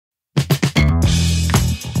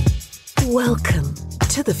Welcome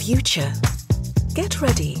to the future. Get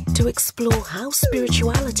ready to explore how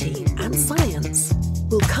spirituality and science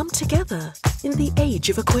will come together in the Age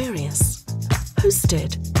of Aquarius.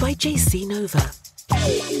 Hosted by JC Nova.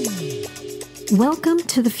 Welcome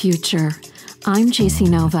to the future. I'm JC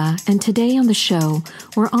Nova, and today on the show,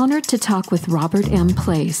 we're honored to talk with Robert M.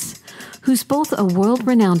 Place, who's both a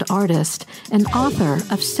world-renowned artist and author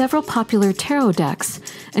of several popular tarot decks,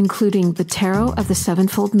 including the Tarot of the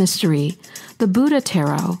Sevenfold Mystery, the Buddha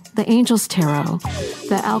Tarot, the Angels Tarot,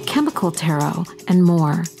 the Alchemical Tarot, and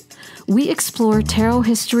more. We explore tarot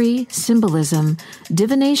history, symbolism,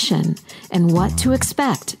 divination, and what to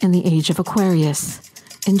expect in the Age of Aquarius.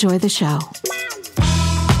 Enjoy the show.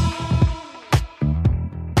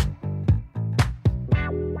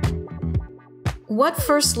 What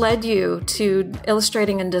first led you to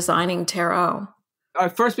illustrating and designing tarot? I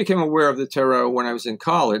first became aware of the tarot when I was in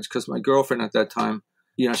college because my girlfriend at that time,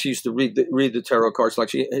 she used to read the tarot cards. Like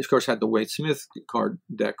she, of course, had the Wade Smith card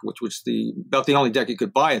deck, which was about the only deck you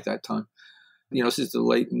could buy at that time. This is the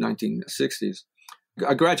late 1960s.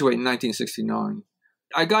 I graduated in 1969.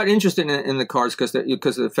 I got interested in the cards because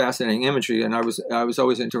of the fascinating imagery, and I was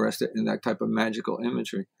always interested in that type of magical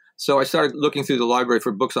imagery. So I started looking through the library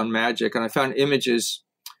for books on magic, and I found images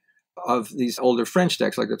of these older French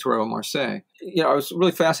decks, like the Tarot of Marseille. I was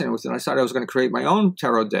really fascinated with it. I decided I was going to create my own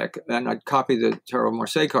tarot deck, and I'd copy the Tarot of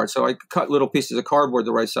Marseille cards. So I cut little pieces of cardboard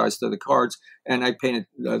the right size to the cards, and I painted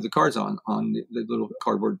the cards on the little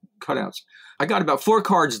cardboard cutouts. I got about 4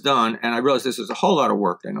 cards done, and I realized this was a whole lot of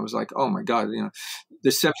work. And I was like, oh my God,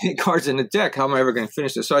 there's 78 cards in the deck. How am I ever going to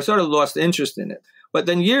finish this? So I sort of lost interest in it. But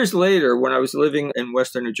then years later, when I was living in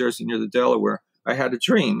Western New Jersey near the Delaware, I had a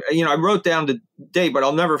dream. I wrote down the day, but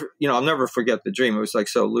I'll never forget the dream. It was like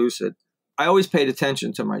so lucid. I always paid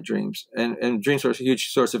attention to my dreams, and dreams were a huge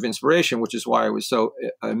source of inspiration, which is why I was so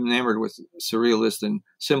enamored with surrealist and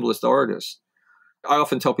symbolist artists. I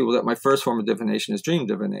often tell people that my first form of divination is dream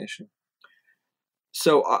divination.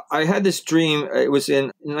 So I had this dream. It was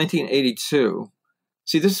in 1982.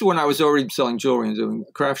 See, this is when I was already selling jewelry and doing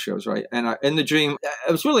craft shows, right? And in the dream,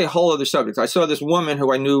 it was really a whole other subject. I saw this woman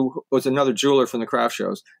who I knew was another jeweler from the craft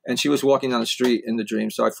shows, and she was walking down the street in the dream.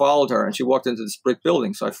 So I followed her, and she walked into this brick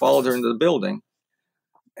building. So I followed her into the building,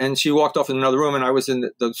 and she walked off in another room, and I was in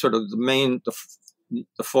the sort of the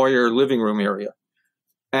foyer living room area.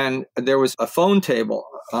 And there was a phone table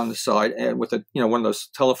on the side, and with one of those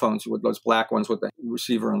telephones with those black ones with the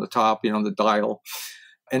receiver on the top, the dial,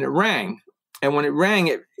 and it rang. And when it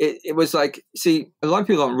rang, it was like, see, a lot of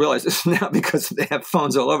people don't realize this now because they have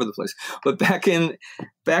phones all over the place. But back in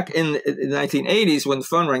the 1980s, when the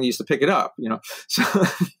phone rang, you used to pick it up, So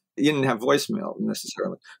you didn't have voicemail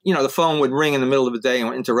necessarily. The phone would ring in the middle of the day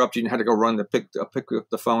and interrupt you, and you had to go run to pick up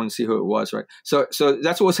the phone and see who it was, right? So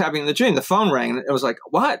that's what was happening in the dream. The phone rang, and it was like,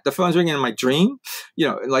 what? The phone's ringing in my dream?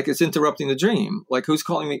 Like it's interrupting the dream. Like, who's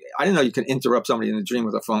calling me? I didn't know you can interrupt somebody in the dream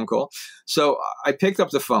with a phone call. So I picked up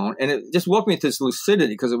the phone, and it just woke me to this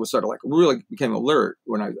lucidity because it was sort of like really became alert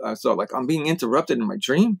when I thought, like, I'm being interrupted in my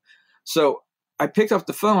dream. So I picked up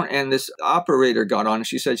the phone, and this operator got on, and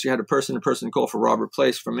she said she had a person-to-person call for Robert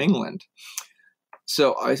Place from England.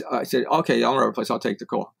 So I said, okay, I'm Robert Place. I'll take the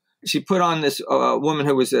call. She put on this woman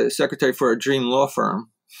who was a secretary for a dream law firm,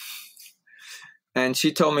 and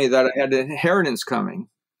she told me that I had an inheritance coming.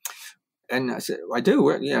 And I said, I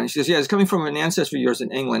do? Yeah. And she says, yeah, it's coming from an ancestor of yours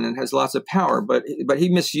in England and has lots of power, but he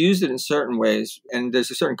misused it in certain ways, and there's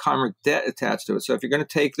a certain karmic debt attached to it. So if you're going to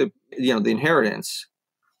take the inheritance,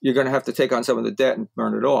 you're going to have to take on some of the debt and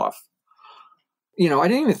burn it off. I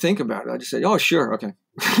didn't even think about it. I just said, oh, sure. Okay.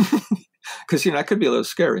 Because, that could be a little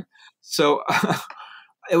scary. So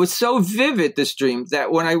it was so vivid, this dream,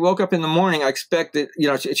 that when I woke up in the morning, I expected,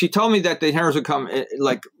 she told me that the inheritance would come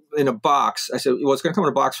in a box. I said, well, it's going to come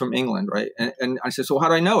in a box from England, right? And I said, so how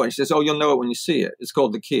do I know it? And she says, oh, you'll know it when you see it. It's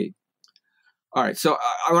called the key. All right. So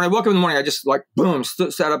when I woke up in the morning, I just boom,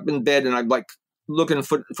 sat up in bed, and I'm looking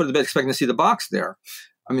for the bed, expecting to see the box there.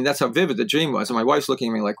 I mean, that's how vivid the dream was. And my wife's looking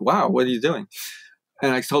at me like, wow, what are you doing?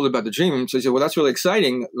 And I told her about the dream. And she said, well, that's really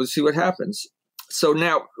exciting. Let's see what happens. So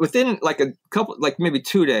now within maybe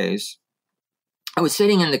 2 days, I was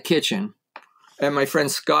sitting in the kitchen, and my friend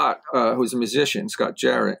Scott, who's a musician, Scott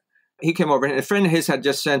Jarrett, he came over, and a friend of his had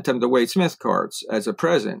just sent him the Wade Smith cards as a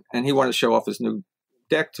present. And he wanted to show off his new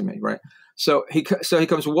deck to me. Right. So he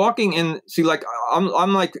comes walking in. See,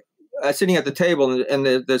 I'm sitting at the table, and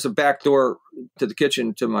there's a back door to the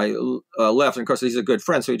kitchen to my left. And of course, he's a good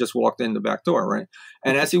friend, so he just walked in the back door, right?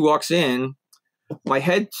 And as he walks in, my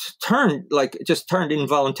head turned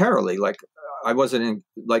involuntarily. I wasn't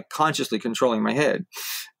like consciously controlling my head.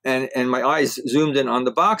 And my eyes zoomed in on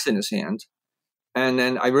the box in his hand. And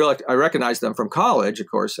then I recognized them from college, of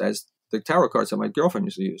course, as the tarot cards that my girlfriend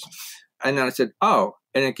used to use. And then I said, oh,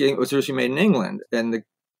 and it was originally made in England. And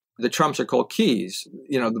the trumps are called keys.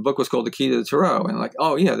 The book was called The Key to the Tarot. And like,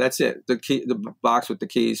 oh yeah, that's it. The box with the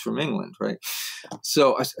keys from England, right?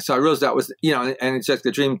 So I realized that was, and it's like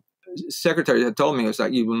the dream secretary had told me, it was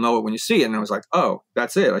like, you will know it when you see it. And I was like, oh,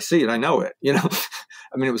 that's it. I see it. I know it.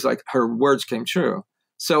 I mean, it was like her words came true.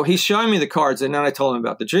 So he's showing me the cards, and then I told him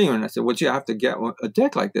about the dream, and I said, well, you have to get a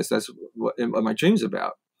deck like this. That's what my dream's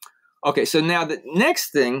about. Okay, so now the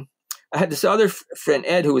next thing, I had this other friend,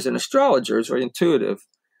 Ed, who was an astrologer, is very intuitive,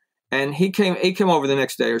 and he came over the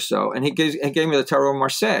next day or so, and he gave me the Tarot of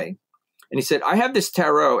Marseille, and he said, I have this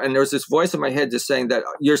tarot, and there was this voice in my head just saying that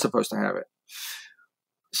you're supposed to have it.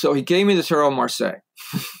 So he gave me the Tarot of Marseille.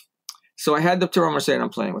 So I had the Tarot of Marseille and I'm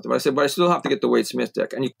playing with it. But I said, but I still have to get the Wade Smith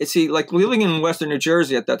deck. And you see, like living in Western New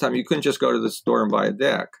Jersey at that time, you couldn't just go to the store and buy a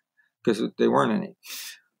deck because there weren't any.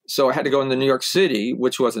 So I had to go into New York City,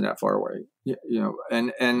 which wasn't that far away,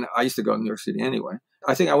 and I used to go to New York City anyway.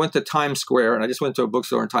 I think I went to Times Square, and I just went to a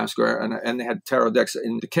bookstore in Times Square, and they had tarot decks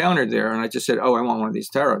in the counter there. And I just said, oh, I want one of these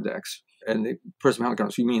tarot decks. And the person behind the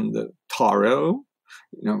counter, you mean the tarot?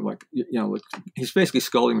 He's basically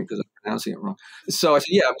scolding me because I'm pronouncing it wrong. So I said,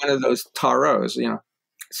 yeah, one of those tarots,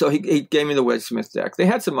 So he gave me the Wade Smith deck. They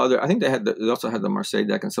had some other, I think they also had the Marseille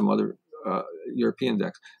deck and some other European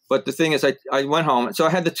decks. But the thing is, I went home, so I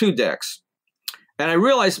had the two decks. And I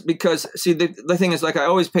realized, because, see, the thing is, like, I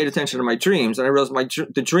always paid attention to my dreams, and I realized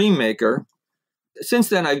the dream maker, since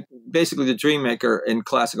then, the dream maker in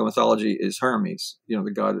classical mythology is Hermes,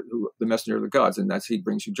 the god, the messenger of the gods, and he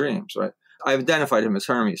brings you dreams, right? I've identified him as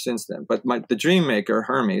Hermes since then. But the dream maker,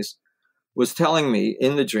 Hermes, was telling me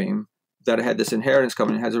in the dream that I had this inheritance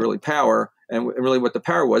coming, it has a really power, and really what the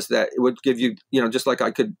power was, that it would give you, just like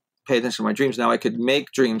I could pay attention to my dreams, now I could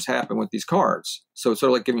make dreams happen with these cards. So it's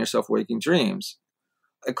sort of like giving yourself waking dreams.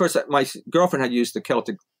 Of course, my girlfriend had used the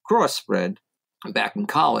Celtic cross spread back in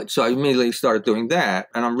college. So I immediately started doing that,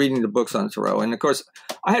 and I'm reading the books on tarot. And of course,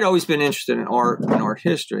 I had always been interested in art and art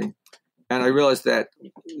history. And I realized that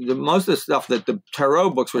most of the stuff that the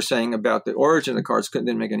tarot books were saying about the origin of the cards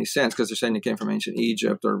didn't make any sense, because they're saying they came from ancient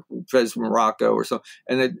Egypt or Fez, Morocco or so.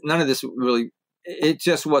 And none of this really, it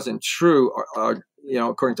just wasn't true,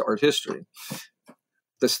 according to art history.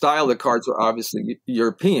 The style of the cards were obviously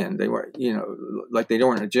European. They were, like they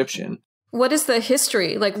weren't Egyptian. What is the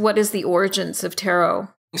history? Like, what is the origins of tarot?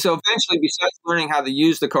 So eventually, besides learning how to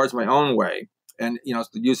use the cards my own way and, to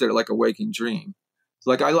use it like a waking dream,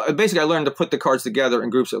 like I learned to put the cards together in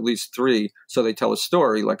groups of at least 3 so they tell a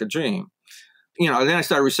story like a dream. And then I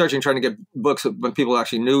started researching, trying to get books when people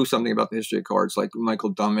actually knew something about the history of cards, like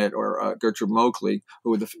Michael Dummett or Gertrude Moakley,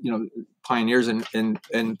 who were the pioneers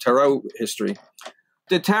in tarot history.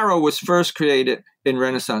 The tarot was first created in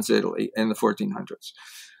Renaissance Italy in the 1400s,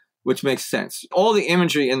 which makes sense. All the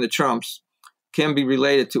imagery in the trumps can be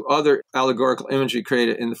related to other allegorical imagery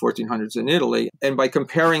created in the 1400s in Italy. And by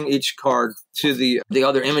comparing each card to the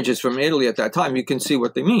other images from Italy at that time, you can see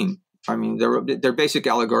what they mean. I mean, they're basic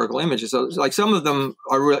allegorical images. So, like, some of them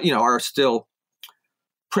are still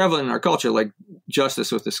prevalent in our culture, like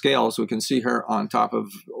Justice with the scales. We can see her on top of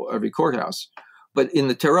every courthouse. But in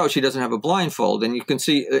the tarot, she doesn't have a blindfold. And you can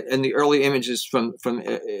see in the early images from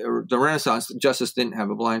the Renaissance, Justice didn't have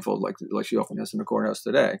a blindfold like she often has in the courthouse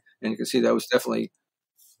today. And you can see that was definitely,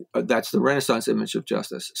 that's the Renaissance image of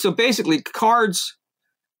Justice. So basically, cards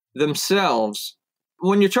themselves,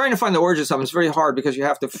 when you're trying to find the origin of something, it's very hard, because you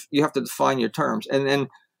have to define your terms. And then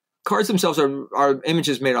cards themselves are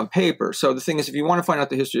images made on paper. So the thing is, if you want to find out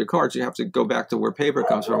the history of cards, you have to go back to where paper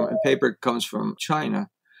comes from. And paper comes from China.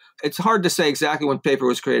 It's hard to say exactly when paper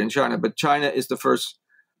was created in China, but China is the first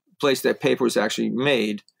place that paper was actually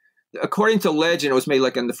made. According to legend, it was made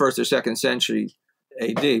like in the 1st or 2nd century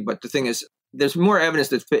AD. But the thing is, there's more evidence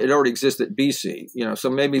that it already existed BC.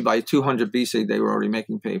 So maybe by 200 BC, they were already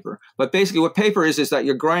making paper. But basically what paper is that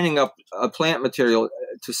you're grinding up a plant material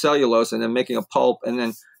to cellulose and then making a pulp and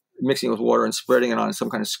then mixing it with water and spreading it on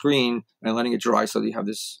some kind of screen and letting it dry so that you have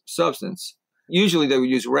this substance. Usually they would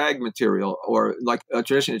use rag material, or like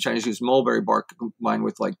traditionally the Chinese use mulberry bark combined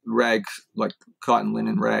with like rag, like cotton,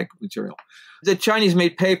 linen, rag material. The Chinese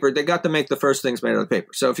made paper. They got to make the first things made out of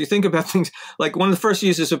paper. So if you think about things, like one of the first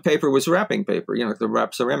uses of paper was wrapping paper, to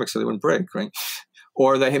wrap ceramics so they wouldn't break, right?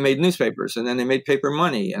 Or they had made newspapers, and then they made paper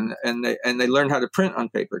money, and they learned how to print on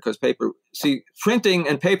paper, because printing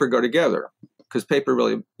and paper go together. Because paper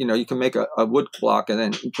really, you can make a wood block and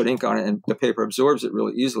then you put ink on it and the paper absorbs it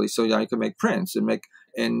really easily. So you can make prints and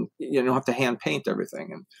and you don't have to hand paint everything.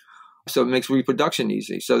 And so it makes reproduction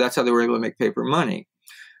easy. So that's how they were able to make paper money.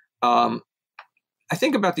 I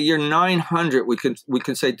think about the year 900, we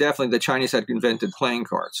could say definitely the Chinese had invented playing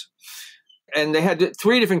cards. And they had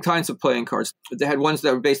 3 different kinds of playing cards. They had ones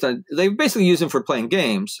that were they basically used them for playing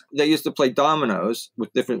games. They used to play dominoes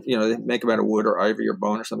with different, they make them out of wood or ivory or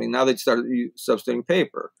bone or something. Now they started substituting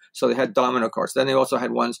paper. So they had domino cards. Then they also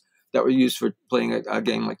had ones that were used for playing a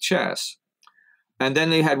game like chess. And then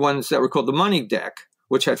they had ones that were called the money deck,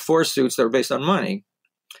 which had 4 suits that were based on money.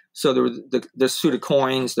 So there were the suit of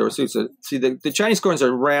coins. There were suits of, the Chinese coins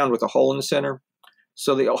are round with a hole in the center.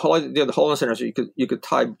 So the hole in the center, so you could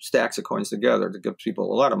tie stacks of coins together to give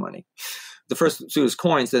people a lot of money. The first suit is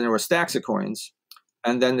coins, then there were stacks of coins,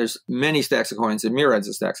 and then there's many stacks of coins and myriads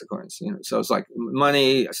of stacks of coins. So it's like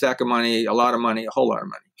money, a stack of money, a lot of money, a whole lot of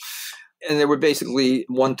money. And there were basically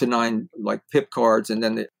 1 to 9 like pip cards, and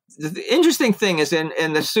then the interesting thing is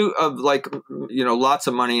in the suit of like lots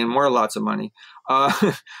of money and more lots of money.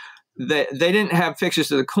 They didn't have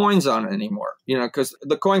pictures of the coins on it anymore, because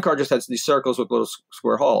the coin card just has these circles with a little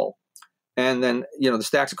square hole. And then, the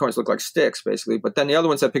stacks of coins look like sticks, basically. But then the other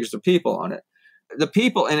ones had pictures of people on it. The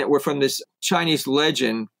people in it were from this Chinese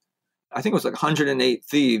legend. I think it was like 108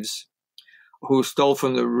 thieves who stole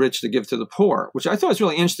from the rich to give to the poor, which I thought was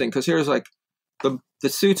really interesting because here's like the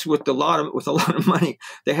suits with a lot of money.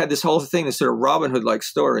 They had this whole thing, this sort of Robin Hood-like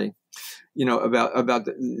story. About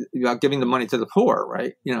giving the money to the poor,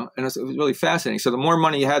 right? And it was really fascinating. So the more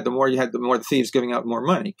money you had, the more the thieves giving out more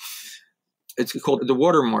money. It's called the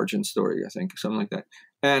water margin story, I think, something like that.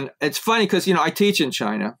 And it's funny because, I teach in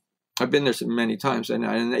China. I've been there many times,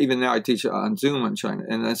 and even now I teach on Zoom in China.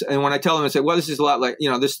 And when I tell them, I say, well, this is a lot like,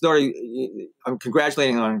 this story, I'm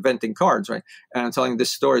congratulating on inventing cards, right? And I'm telling them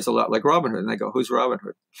this story is a lot like Robin Hood. And they go, who's Robin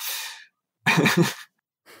Hood?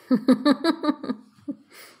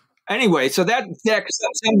 Anyway, so that deck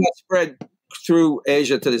somehow spread through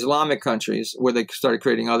Asia to the Islamic countries where they started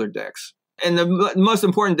creating other decks. And the most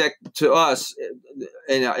important deck to us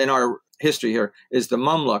in our history here is the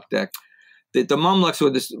Mamluk deck. The Mamluks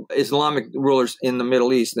were the Islamic rulers in the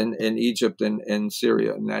Middle East and in Egypt and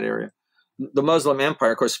Syria, in that area. The Muslim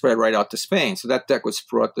Empire, of course, spread right out to Spain. So that deck was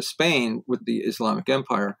brought to Spain with the Islamic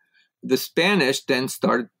Empire. The Spanish then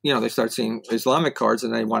started, they started seeing Islamic cards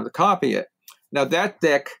and they wanted to copy it. Now that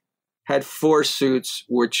deck had 4 suits,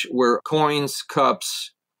 which were coins,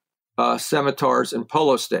 cups, scimitars, and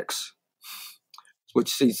polo sticks, which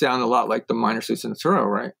sound a lot like the minor suits in the tarot,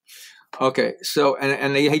 right? Okay, so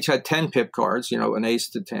and they each had 10 pip cards, an ace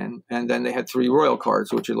to 10, and then they had 3 royal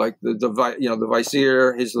cards, which are like the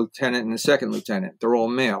vizier, his lieutenant, and the second lieutenant. They're all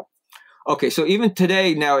male. Okay, so even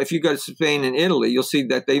today, now, if you go to Spain and Italy, you'll see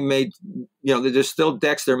that they made, there's still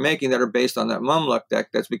decks they're making that are based on that Mamluk deck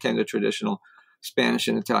that's became the traditional Spanish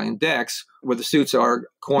and Italian decks, where the suits are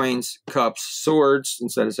coins, cups, swords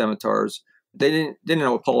instead of scimitars. They didn't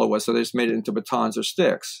know what polo was, so they just made it into batons or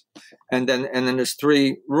sticks. And then there's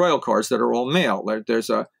 3 royal cards that are all male. There's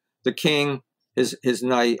the king, his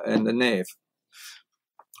knight, and the knave,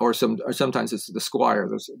 or sometimes it's the squire,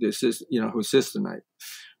 who assists the knight.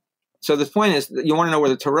 So the point is, you want to know where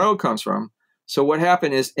the tarot comes from. So what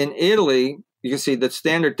happened is in Italy, you can see the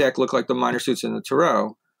standard deck look like the minor suits in the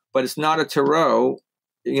tarot. But it's not a tarot,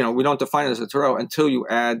 we don't define it as a tarot until you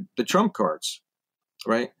add the trump cards,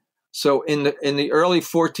 right? So in the early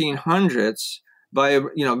 1400s, by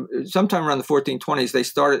sometime around the 1420s, they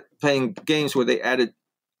started playing games where they added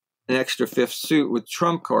an extra 5th suit with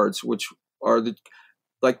trump cards, which are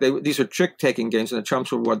these are trick taking games, and the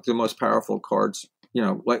trumps were one of the most powerful cards.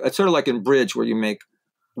 Like it's sort of like in bridge where you make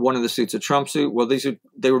one of the suits a trump suit. Well,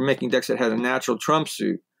 they were making decks that had a natural trump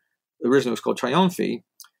suit. Originally, it was called Triumphi.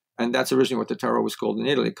 And that's originally what the tarot was called in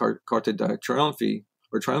Italy, Carte da Triumphi,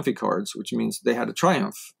 or Triumphi cards, which means they had a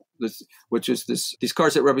triumph, which is these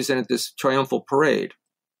cards that represented this triumphal parade.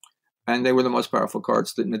 And they were the most powerful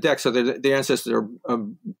cards in the deck. So they're the ancestors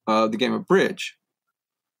of the game of bridge.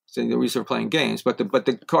 So they were used for playing games. But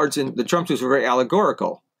the cards in the trump suits were very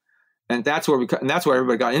allegorical. And that's why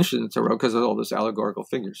everybody got interested in the tarot, because of all those allegorical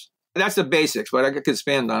figures. And that's the basics, but I could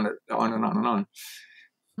expand on it on and on and on.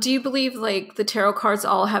 Do you believe like the tarot cards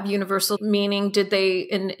all have universal meaning? Did they,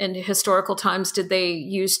 in historical times, did they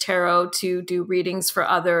use tarot to do readings for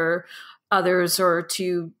others or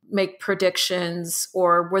to make predictions,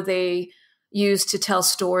 or were they used to tell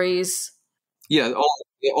stories? Yeah,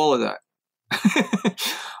 all of that.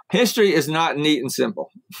 History is not neat and simple.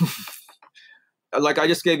 Like I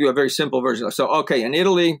just gave you a very simple version. So, okay, in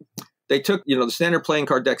Italy, they took, the standard playing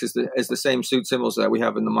card decks is the same suit symbols that we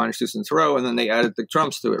have in the minor suits and tarot, and then they added the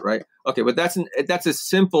trumps to it, right? Okay, but that's a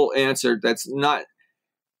simple answer. That's not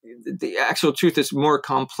the actual truth is more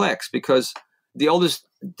complex, because the oldest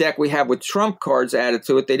deck we have with trump cards added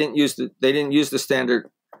to it, they didn't use the standard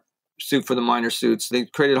suit for the minor suits. They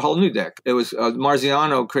created a whole new deck. It was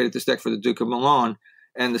Marziano created this deck for the Duke of Milan,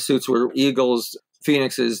 and the suits were eagles,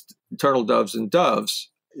 phoenixes, turtle doves, and doves.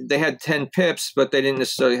 They had 10 pips, but they didn't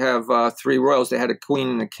necessarily have 3 royals. They had a queen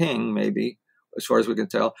and a king, maybe, as far as we can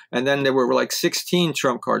tell. And then there were like 16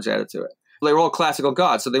 trump cards added to it. They were all classical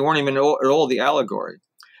gods, so they weren't even at all the allegory.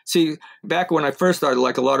 See, back when I first started,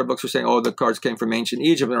 like a lot of books were saying, oh, the cards came from ancient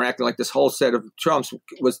Egypt, and they're acting like this whole set of trumps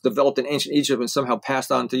was developed in ancient Egypt and somehow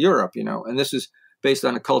passed on to Europe, And this is based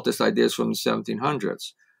on occultist ideas from the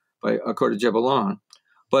 1700s by according to Jebelon.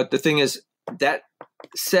 But the thing is, that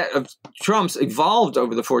set of trumps evolved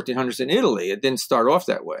over the 1400s in Italy. It didn't start off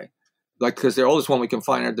that way. Like, because the oldest one we can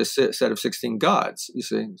find are this set of 16 gods, you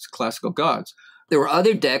see, it's classical gods. There were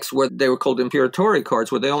other decks where they were called imperatori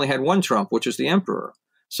cards, where they only had one trump, which was the emperor.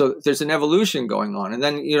 So there's an evolution going on. And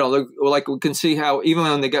then, like we can see how even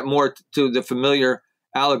when they get more to the familiar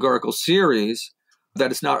allegorical series,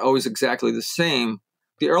 that it's not always exactly the same.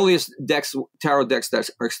 The earliest decks, tarot decks that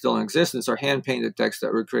are still in existence, are hand-painted decks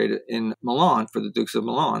that were created in Milan for the Dukes of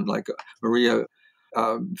Milan, like Maria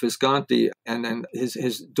Visconti. And then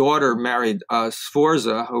his daughter married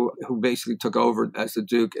Sforza, who basically took over as the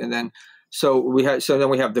Duke. And then then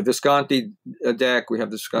we have the Visconti deck, we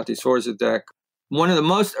have the Visconti Sforza deck. One of the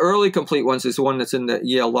most early complete ones is the one that's in the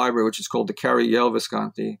Yale Library, which is called the Carrie-Yale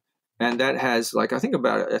Visconti. And that has I think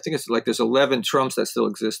it's like there's 11 trumps that still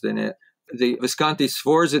exist in it. The Visconti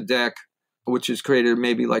Sforza deck, which was created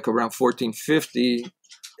maybe like around 1450,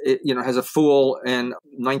 it has a fool and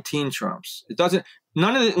 19 trumps. It doesn't.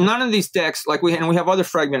 None of these decks, we have other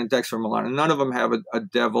fragmented decks from Milan, and none of them have a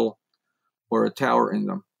devil or a tower in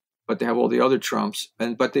them, but they have all the other trumps.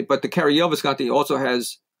 But the Carrie-Yale Visconti also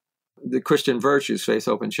has the Christian virtues, faith,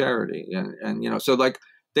 hope, and charity, and so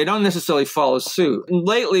they don't necessarily follow suit. And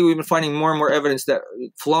lately, we've been finding more and more evidence that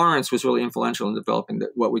Florence was really influential in developing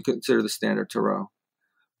what we consider the standard tarot.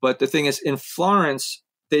 But the thing is, in Florence,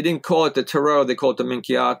 they didn't call it the tarot; they called it the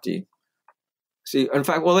Minchiati. See, in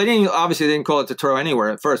fact, they didn't call it the tarot anywhere.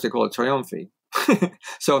 At first, they called it Triumphi.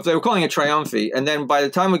 So if they were calling it Triumphi, and then by the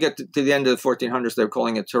time we get to the end of the 1400s, they were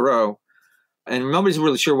calling it tarot. And nobody's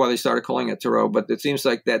really sure why they started calling it tarot, but it seems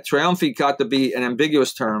like that Triumphi got to be an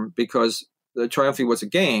ambiguous term because the Triumphi was a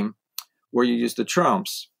game where you used the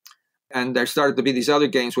trumps. And there started to be these other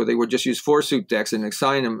games where they would just use 4-suit decks and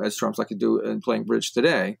assign them as trumps like you do in playing bridge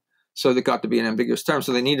today. So they got to be an ambiguous term.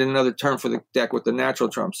 So they needed another term for the deck with the natural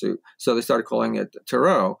trump suit. So they started calling it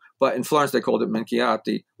tarot. But in Florence, they called it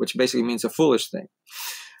Minchiati, which basically means a foolish thing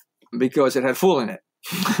because it had fool in it.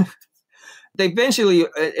 They eventually,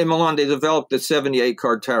 in Milan, they developed the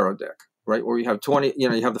 78-card tarot deck, right? Where you have 20, you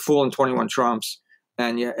have the fool and 21 trumps,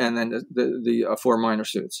 and then the 4 minor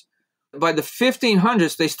suits. By the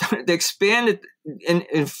 1500s, they expanded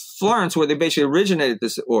in Florence, where they basically originated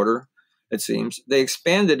this order. It seems they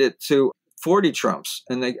expanded it to 40 trumps,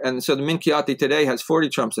 and so the Minchiati today has 40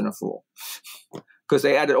 trumps and a fool, because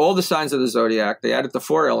they added all the signs of the zodiac, they added the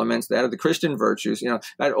 4 elements, they added the Christian virtues,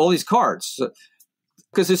 added all these cards.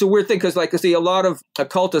 Because it's a weird thing, because a lot of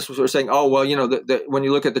occultists were saying, oh, well, when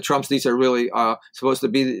you look at the trumps, these are really supposed to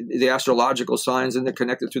be the astrological signs, and they're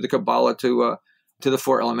connected through the Kabbalah to the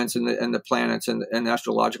 4 elements and the planets and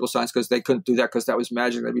astrological signs, because they couldn't do that because that was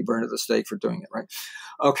magic. They'd be burned at the stake for doing it, right?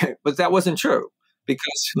 Okay, but that wasn't true.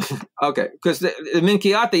 Because the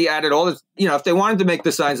Minchiati added all this, if they wanted to make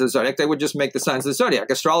the signs of the zodiac, they would just make the signs of the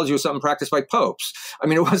zodiac. Astrology was something practiced by popes. I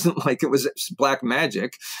mean, it wasn't like it was black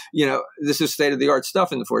magic. This is state-of-the-art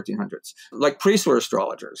stuff in the 1400s. Like priests were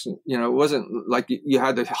astrologers. It wasn't like you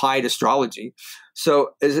had to hide astrology.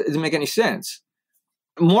 So it doesn't make any sense.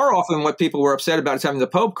 More often, what people were upset about is having the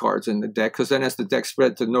Pope cards in the deck, because then as the deck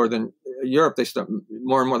spread to Northern Europe, they start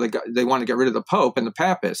more and more. They want to get rid of the Pope and the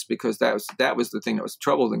Papists, because that was the thing that was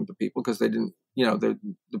troubling to people, because they didn't,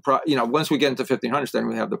 once we get into 1500s, then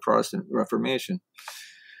we have the Protestant Reformation.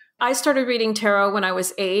 I started reading tarot when I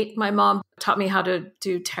was 8. My mom taught me how to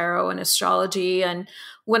do tarot and astrology, and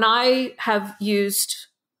when I have used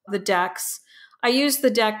the decks, I use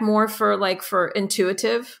the deck more for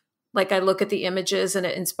intuitive. Like I look at the images and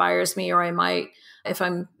it inspires me, or I might, if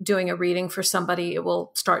I'm doing a reading for somebody, it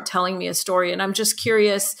will start telling me a story. And I'm just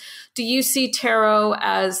curious, do you see tarot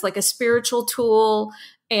as like a spiritual tool?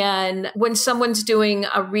 And when someone's doing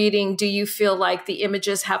a reading, do you feel like the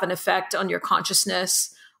images have an effect on your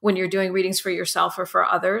consciousness when you're doing readings for yourself or for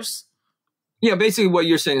others? Yeah, basically what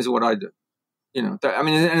you're saying is what I do. I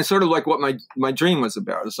mean, and it's sort of like what my dream was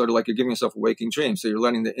about. It's sort of like you're giving yourself a waking dream. So you're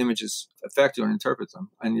letting the images affect you and interpret them.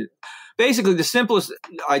 And basically, the simplest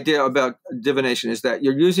idea about divination is that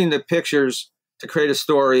you're using the pictures to create a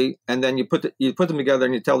story, and then you put them together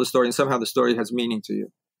and you tell the story, and somehow the story has meaning to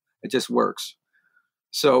you. It just works.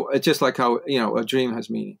 So it's just like how, a dream has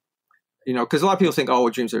meaning. Because a lot of people think,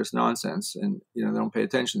 dreams are just nonsense, and they don't pay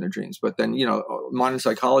attention to their dreams. But then, modern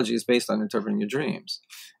psychology is based on interpreting your dreams,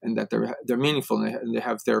 and that they're meaningful and they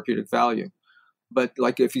have therapeutic value. But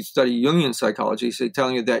like if you study Jungian psychology, they're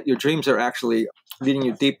telling you that your dreams are actually leading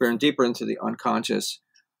you deeper and deeper into the unconscious,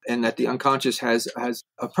 and that the unconscious has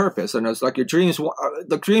a purpose. And it's like the dreams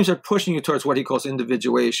are pushing you towards what he calls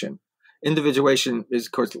individuation. Individuation is,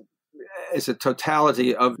 of course, it's a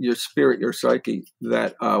totality of your spirit, your psyche,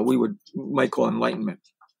 that we might call enlightenment,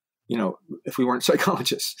 if we weren't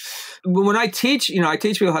psychologists. But when I teach, I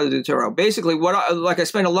teach people how to do tarot. Basically, I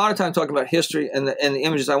spend a lot of time talking about history and the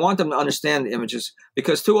images. I want them to understand the images,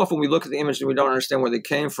 because too often we look at the image and we don't understand where they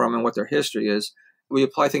came from and what their history is. We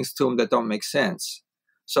apply things to them that don't make sense.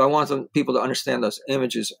 So I want people to understand those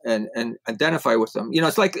images and identify with them.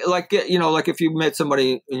 It's like if you met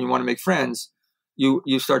somebody and you want to make friends,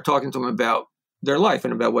 you start talking to them about their life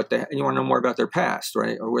and about and you want to know more about their past,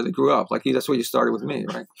 right? Or where they grew up. Like that's where you started with me,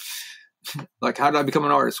 right? Like, how did I become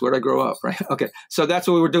an artist? Where did I grow up, right? Okay. So that's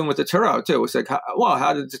what we were doing with the tarot too. It's like,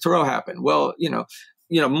 how did the tarot happen? Well,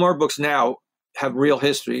 more books now have real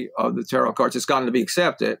history of the tarot cards. It's gotten to be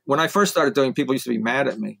accepted. When I first started doing, people used to be mad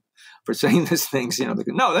at me for saying these things, they go,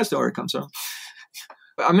 no, that's not where it comes from.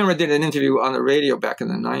 I remember I did an interview on the radio back in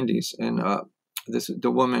the 90s, and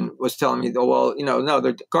the woman was telling me, no,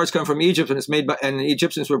 the cards come from Egypt, and it's made by, and the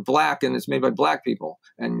Egyptians were black, and it's made by black people.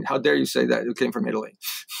 And how dare you say that it came from Italy?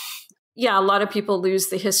 Yeah, a lot of people lose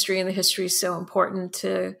the history, and the history is so important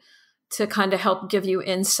to kind of help give you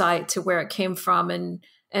insight to where it came from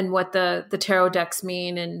and what the tarot decks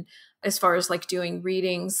mean, and as far as like doing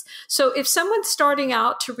readings. So if someone's starting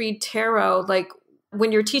out to read tarot, like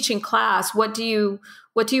when you're teaching class, what do you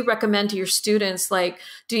recommend to your students? Like,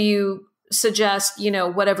 do you suggest,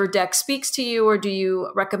 whatever deck speaks to you, or do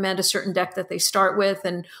you recommend a certain deck that they start with,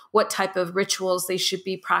 and what type of rituals they should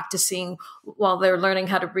be practicing while they're learning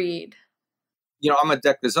how to read? I'm a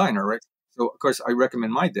deck designer, right? So of course I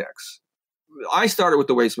recommend my decks. I started with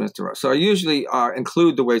the Wade Smith Tarot. So I usually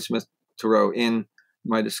include the Wade Smith Tarot in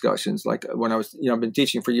my discussions. Like when I was, I've been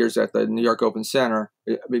teaching for years at the New York Open Center,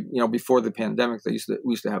 before the pandemic, we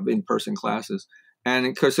used to have in-person classes. And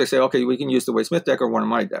of course, they say, okay, we can use the Wade Smith deck or one of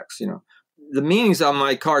my decks. The meanings on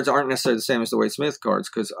my cards aren't necessarily the same as the Wade Smith cards,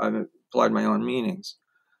 because I've applied my own meanings.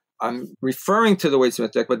 I'm referring to the Wade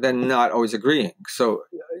Smith deck, but then not always agreeing. So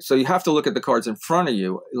you have to look at the cards in front of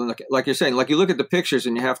you, like you're saying, like you look at the pictures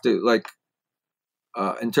and you have to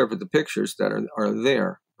interpret the pictures that are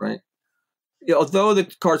there, right? Although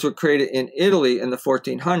the cards were created in Italy in the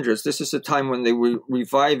 1400s, this is a time when they were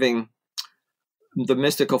reviving the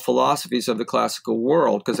mystical philosophies of the classical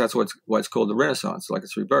world, because that's what's called the Renaissance, like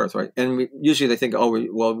it's rebirth, right? And usually they think,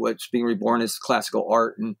 what's being reborn is classical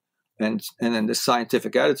art and then the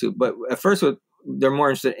scientific attitude. But at first, they're more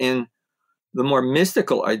interested in the more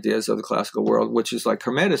mystical ideas of the classical world, which is like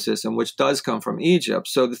Hermeticism, which does come from Egypt.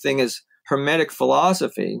 So the thing is, Hermetic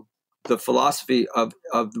philosophy, the philosophy of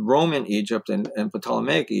Roman Egypt and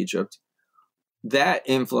Ptolemaic Egypt, that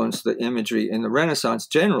influenced the imagery in the Renaissance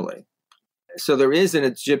generally. So there is an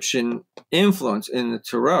Egyptian influence in the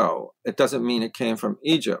tarot. It doesn't mean it came from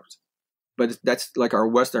Egypt, but that's like our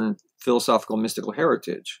Western philosophical mystical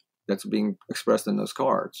heritage that's being expressed in those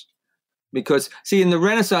cards. Because, see, in the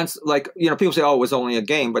Renaissance, people say, it was only a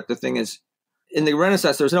game. But the thing is, in the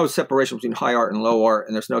Renaissance, there's no separation between high art and low art.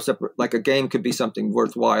 And there's no like a game could be something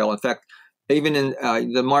worthwhile. In fact, even in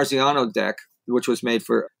the Marziano deck, which was made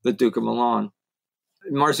for the Duke of Milan,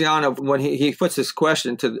 Marziano, when he puts this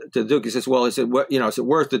question to the Duke, he says, well, is it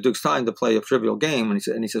worth the Duke's time to play a trivial game?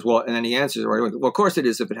 And he says, well, and then he answers right away, well, of course it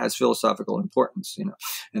is if it has philosophical importance,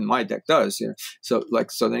 and my deck does, So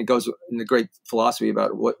then he goes in the great philosophy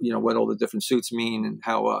about what all the different suits mean and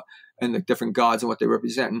how, and the different gods and what they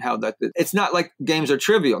represent, and how that it's not like games are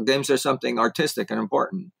trivial. Games are something artistic and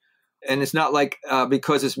important. And it's not like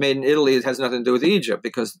because it's made in Italy, it has nothing to do with Egypt,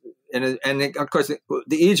 because, of course,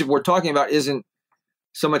 the Egypt we're talking about isn't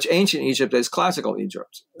so much ancient Egypt as classical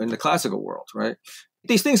Egypt in the classical world, right?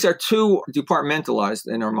 These things are too departmentalized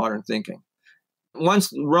in our modern thinking.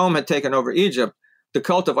 Once Rome had taken over Egypt, the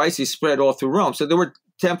cult of Isis spread all through Rome. So there were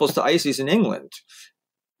temples to Isis in England.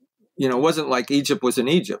 It wasn't like Egypt was in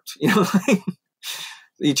Egypt. The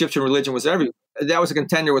Egyptian religion was everywhere. That was a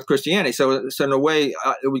contender with Christianity. So in a way,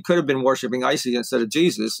 we could have been worshiping Isis instead of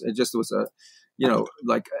Jesus. It just was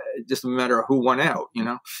like just a matter of who won out,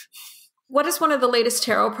 What is one of the latest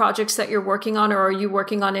tarot projects that you're working on, or are you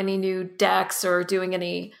working on any new decks or doing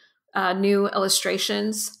any new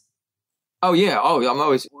illustrations? Oh, yeah.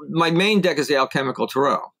 Oh, my main deck is the Alchemical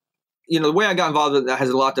Tarot. The way I got involved with that has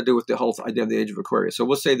a lot to do with the whole idea of the Age of Aquarius. So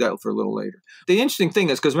we'll save that for a little later. The interesting thing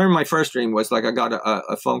is, because remember my first dream was like I got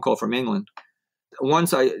a phone call from England.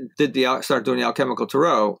 Once I started doing the Alchemical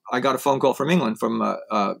Tarot, I got a phone call from England, from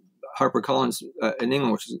HarperCollins in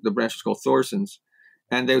England, which is the branch is called Thorson's.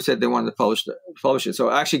 And they said they wanted to publish it. So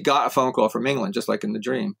I actually got a phone call from England, just like in the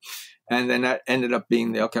dream. And then that ended up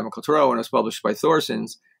being the Alchemical Tarot, and it was published by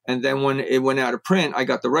Thorson's. And then when it went out of print, I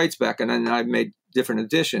got the rights back, and then I made different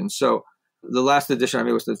editions. So the last edition I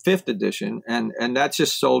made was the 5th edition, and that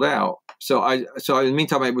just sold out. So in the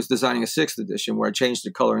meantime, I was designing a 6th edition where I changed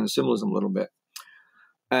the color and the symbolism a little bit.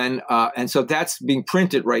 And so that's being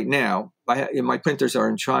printed right now. My printers are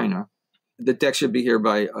in China. The deck should be here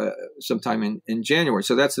by sometime in January.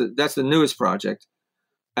 So that's the newest project.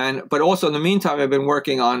 But also in the meantime, I've been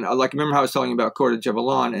working on, remember how I was telling you about Coeur de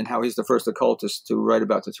Gevelon and how he's the first occultist to write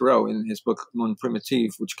about the tarot in his book Mon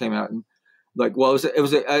Primitive, which came out in it was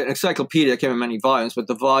an encyclopedia that came in many volumes, but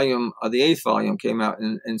the 8th volume came out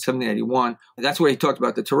in 1781. That's where he talked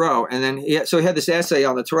about the tarot. And then he had this essay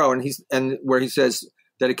on the tarot, and where he says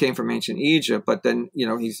that it came from ancient Egypt, but then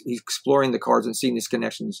he's exploring the cards and seeing these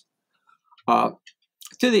connections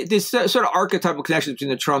to this sort of archetypal connections between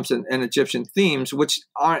the Trumps and Egyptian themes, which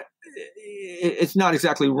aren't. It's not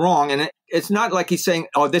exactly wrong, and it's not like he's saying,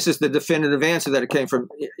 "Oh, this is the definitive answer that it came from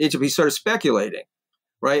Egypt." He's sort of speculating,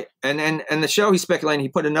 right? And the show he's speculating. He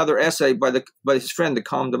put another essay by his friend, the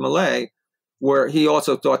Comte de Mallet, where he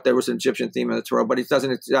also thought there was an Egyptian theme in the tarot, but he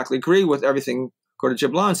doesn't exactly agree with everything Coeur de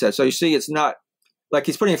Gevelon says. So you see, it's not like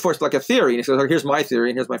he's putting it forth like a theory, and he says, "Oh, here's my theory,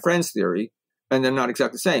 and here's my friend's theory." And they're not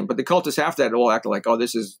exactly the same. But the cultists after that all act like, oh,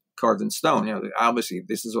 this is carved in stone. Obviously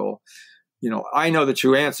this is all, I know the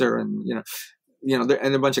true answer, and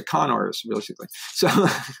they're a bunch of con artists, basically. So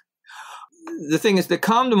the thing is, the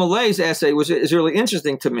Comte de Malet's essay is really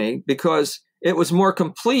interesting to me because it was more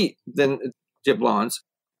complete than Gevelon's.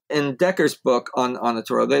 In Decker's book on the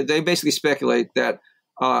tarot, they basically speculate that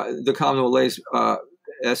the Comte de Malet's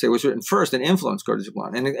essay was written first and influenced Coeur de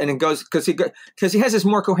Gevelon, and it goes because he has this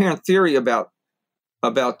more coherent theory about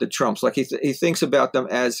the Trumps. Like he thinks about them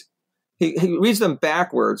as he reads them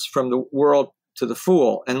backwards from the world to the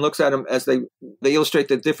Fool, and looks at them as they illustrate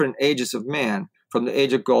the different ages of man, from the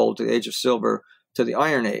age of gold to the age of silver to the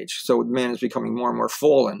Iron Age. So man is becoming more and more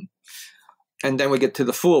fallen, and then we get to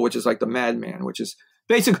the Fool, which is like the madman, which is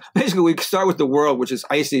basically we start with the world, which is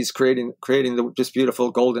Isis creating this beautiful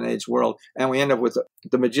golden age world, and we end up with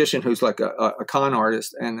the magician who's like a con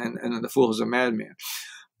artist, and then the Fool who's a madman,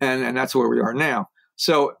 and that's where we are now.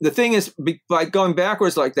 So the thing is, by going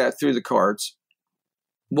backwards like that through the cards,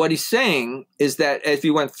 what he's saying is that if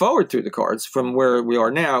you went forward through the cards from where we are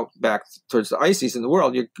now back towards the Isis in the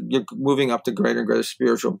world, you're moving up to greater and greater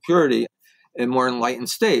spiritual purity and more enlightened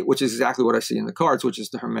state, which is exactly what I see in the cards, which is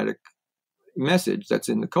the Hermetic message that's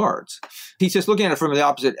in the cards. He's just looking at it from the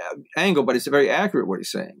opposite angle, but it's very accurate what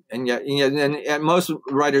he's saying. And yet and most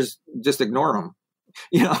writers just ignore him.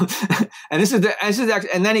 And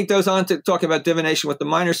and then he goes on to talk about divination with the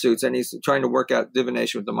minor suits, and he's trying to work out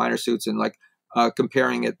divination with the minor suits and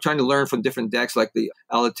comparing it, trying to learn from different decks, like the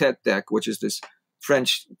Alatet deck, which is this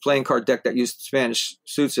French playing card deck that used Spanish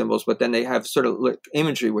suit symbols, but then they have sort of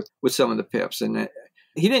imagery with some of the pips. And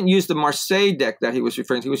he didn't use the Marseille deck that he was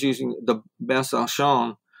referring to. He was using the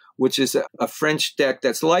Besançon, which is a French deck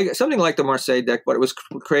that's like something like the Marseille deck, but it was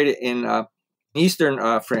created in Eastern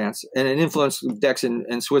France, and it influenced decks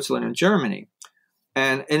in Switzerland and Germany.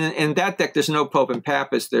 And in that deck, there's no Pope and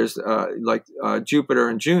Papist. There's Jupiter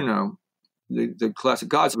and Juno, the classic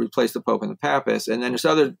gods, replace the Pope and the Papist. And then there's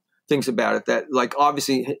other things about it that,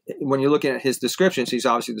 obviously, when you're looking at his descriptions, he's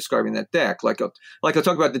obviously describing that deck. I'll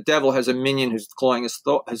talk about the devil has a minion who's clawing his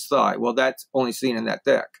thigh. Well, that's only seen in that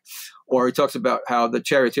deck. Or he talks about how the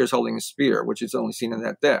charioteer is holding a spear, which is only seen in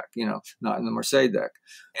that deck, not in the Marseille deck.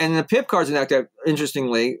 And the pip cards in that deck,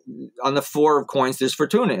 interestingly, on the 4 of coins, there's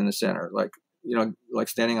Fortuna in the center, like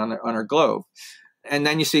standing on her globe. And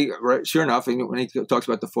then you see, sure enough, when he talks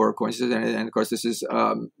about the 4 of coins, and of course this is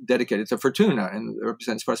dedicated to Fortuna and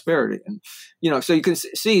represents prosperity. And, so you can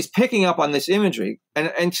see he's picking up on this imagery.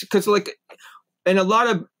 And because in a lot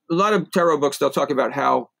of tarot books, they'll talk about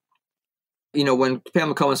how, when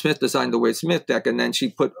Pamela Cohen Smith designed the Wade Smith deck, and then she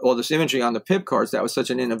put all this imagery on the pip cards, that was such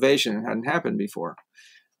an innovation and hadn't happened before.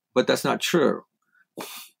 But that's not true.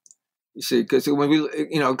 You see, because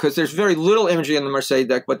because there's very little imagery in the Marseille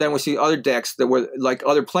deck, but then we see other decks that were like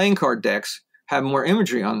other playing card decks have more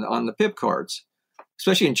imagery on the pip cards,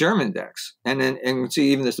 especially in German decks. And then you can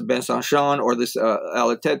see even this Ben Sanchan or this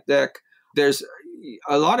Alatet deck. There's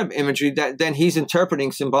a lot of imagery that then he's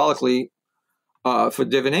interpreting symbolically for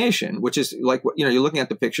divination, which is like, you're looking at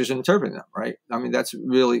the pictures and interpreting them, right? I mean, that's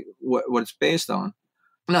really what it's based on.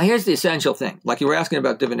 Now, here's the essential thing. Like you were asking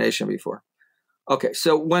about divination before. Okay,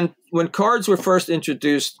 so when cards were first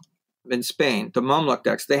introduced in Spain, the Mamluk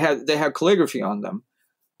decks, they have calligraphy on them.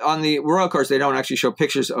 On the royal cards, they don't actually show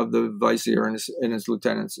pictures of the vizier and his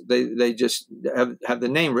lieutenants. They just have the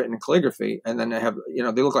name written in calligraphy, and then they have,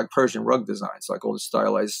 they look like Persian rug designs, like all the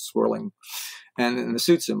stylized swirling and the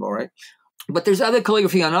suit symbol, right? But there's other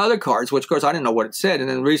calligraphy on other cards, which, of course, I didn't know what it said. And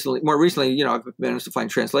then more recently, I've managed to find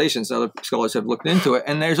translations. Other scholars have looked into it.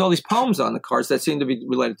 And there's all these poems on the cards that seem to be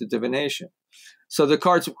related to divination. So the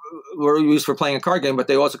cards were used for playing a card game, but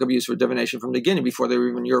they also could be used for divination from the beginning before they were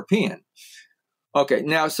even European. Okay,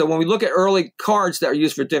 now, so when we look at early cards that are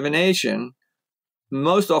used for divination,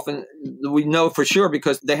 most often we know for sure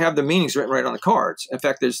because they have the meanings written right on the cards. In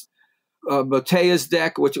fact, there's Botea's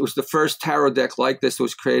deck, which was the first tarot deck like this,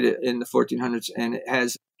 was created in the 1400s, and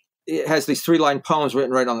it has these 3-line poems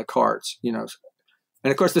written right on the cards, And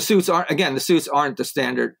of course, the suits aren't the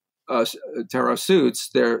standard tarot suits.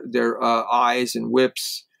 They're eyes and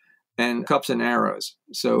whips and cups and arrows.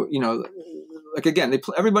 So, like again,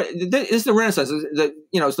 everybody. This is the Renaissance.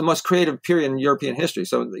 It's the most creative period in European history.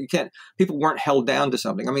 So people weren't held down to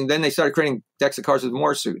something. I mean, then they started creating decks of cards with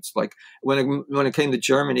more suits. Like when it came to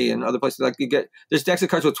Germany and other places, like there's decks of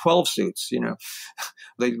cards with 12 suits.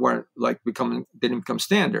 They weren't didn't become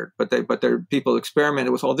standard, but people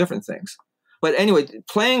experimented with all different things. But anyway,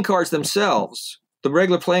 playing cards themselves. The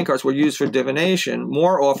regular playing cards were used for divination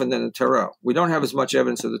more often than the tarot. We don't have as much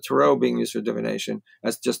evidence of the tarot being used for divination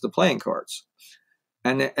as just the playing cards.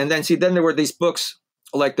 And then there were these books,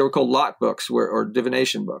 like they were called lot books or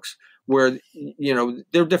divination books, where,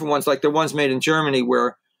 there were different ones, like the ones made in Germany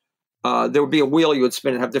where there would be a wheel you would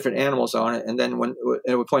spin and have different animals on it. And then when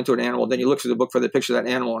it would point to an animal, then you look through the book for the picture of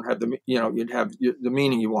that animal and have you'd have the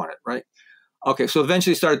meaning you wanted, right? Okay, so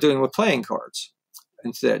eventually started doing it with playing cards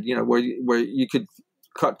instead, where you could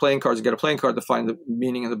cut playing cards and get a playing card to find the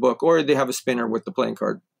meaning in the book, or they have a spinner with the playing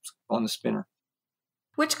card on the spinner.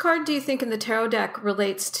 Which card do you think in the tarot deck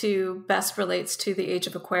best relates to the Age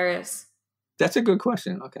of Aquarius? That's a good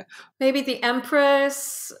question. Okay. Maybe the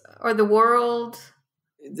Empress or the World?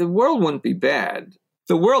 The World wouldn't be bad.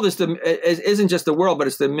 The world isn't just the world, but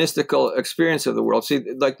it's the mystical experience of the world. See,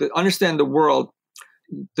 understand the world,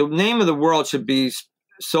 the name of the world should be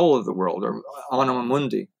Soul of the World, or Anima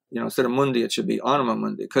Mundi. Instead of Mundi, it should be Anima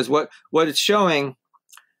Mundi. Because what it's showing,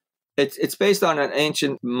 it's based on an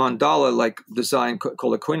ancient mandala-like design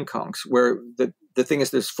called a quincunx, where the thing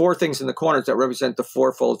is there's 4 things in the corners that represent the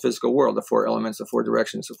 4-fold physical world, the 4 elements, the 4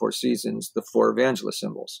 directions, the 4 seasons, the 4 evangelist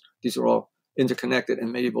symbols. These are all interconnected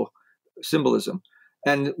in medieval symbolism.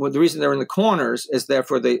 And the reason they're in the corners is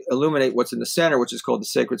therefore they illuminate what's in the center, which is called the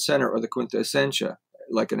sacred center or the quinta essentia,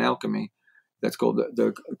 like in alchemy. That's called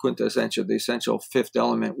the quinta essentia, the essential 5th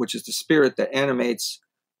element, which is the spirit that animates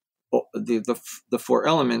the 4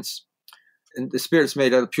 elements. And the spirit's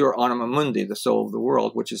made out of pure anima mundi, the soul of the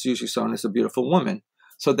world, which is usually shown as a beautiful woman.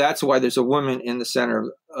 So that's why there's a woman in the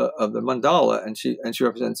center of the mandala, and she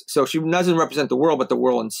represents. So she doesn't represent the world, but the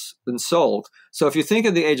world ensouled. So if you think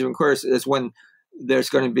of the Age of Aquarius as when there's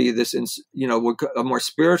going to be this, a more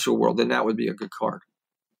spiritual world, then that would be a good card,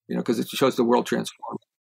 because it shows the world transformed.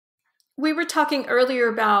 We were talking earlier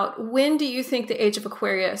about when do you think the Age of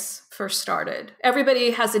Aquarius first started?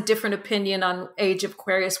 Everybody has a different opinion on Age of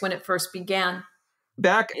Aquarius when it first began.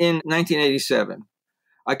 Back in 1987,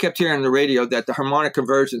 I kept hearing on the radio that the harmonic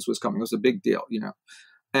convergence was coming. It was a big deal,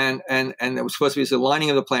 and it was supposed to be this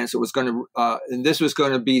aligning of the planets. It was going to, and this was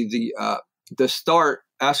going to be the start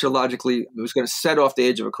astrologically. It was going to set off the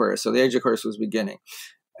Age of Aquarius. So the Age of Aquarius was beginning.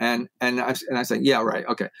 And I said, yeah, right,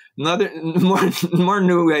 okay. Another more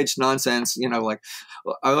new age nonsense,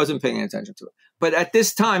 I wasn't paying attention to it. But at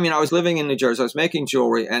this time, I was living in New Jersey. I was making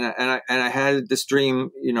jewelry, and I had this dream,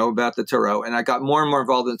 about the tarot, and I got more and more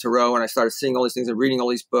involved in tarot, and I started seeing all these things and reading all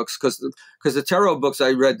these books because the tarot books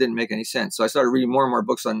I read didn't make any sense. So I started reading more and more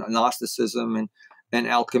books on Gnosticism and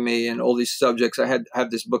alchemy and all these subjects. I have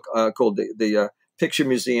this book called the Picture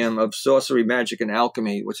Museum of Sorcery, Magic, and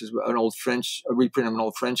Alchemy, which is a reprint of an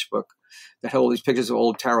old French book that had all these pictures of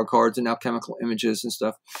old tarot cards and alchemical images and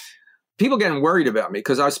stuff. People getting worried about me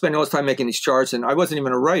because I was spending all this time making these charts, and I wasn't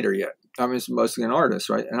even a writer yet. I was mostly an artist,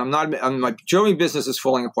 right? And my jewelry business is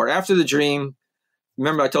falling apart. After the dream,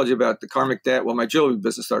 remember I told you about the karmic debt? Well, my jewelry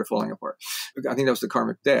business started falling apart. I think that was the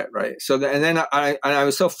karmic debt, right? So, and then I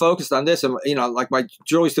was so focused on this, and like my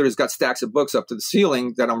jewelry studio's got stacks of books up to the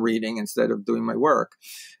ceiling that I'm reading instead of doing my work.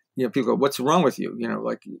 People go, "What's wrong with you?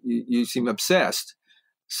 Like you seem obsessed."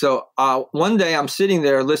 So one day I'm sitting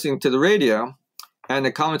there listening to the radio, and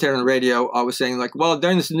the commentator on the radio was saying, like, well,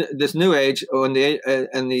 during this new age and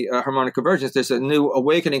the harmonic convergence, there's a new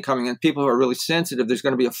awakening coming, and people who are really sensitive, there's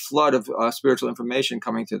going to be a flood of spiritual information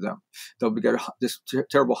coming to them. They'll get this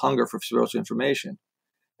terrible hunger for spiritual information.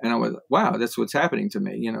 And I was, wow, that's what's happening to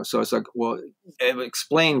me. So it's like, well, it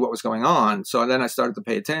explained what was going on. So then I started to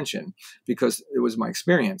pay attention because it was my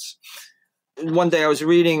experience. One day I was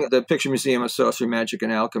reading the Picture Museum of Sorcery, Magic,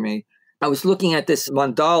 and Alchemy. I was looking at this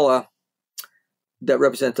mandala that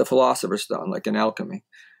represents the Philosopher's Stone, like in alchemy.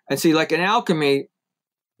 And see, like in alchemy,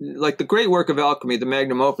 like the great work of alchemy, the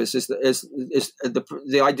magnum opus,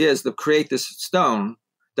 the idea is to create this stone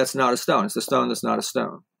that's not a stone. It's the stone that's not a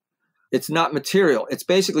stone. It's not material. It's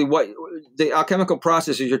basically what the alchemical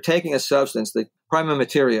process is. You're taking a substance, the prima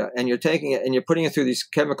materia, and you're taking it and you're putting it through these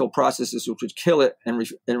chemical processes which would kill it and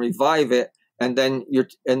revive it. And then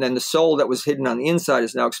the soul that was hidden on the inside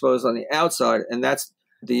is now exposed on the outside, and that's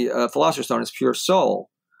the Philosopher's Stone is pure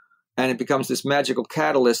soul, and it becomes this magical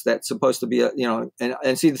catalyst that's supposed to be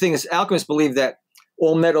and see, the thing is, alchemists believe that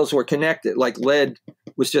all metals were connected, like lead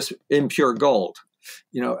was just impure gold,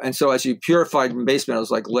 and so as you purified base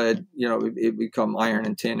metals like lead, it become iron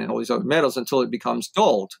and tin and all these other metals until it becomes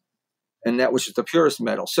gold, and that was just the purest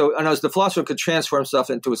metal. So, and as the philosopher could transform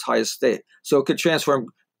stuff into its highest state, so it could transform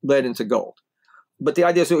lead into gold. But the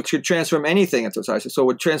idea is it could transform anything into its highest. So it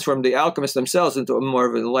would transform the alchemists themselves into a more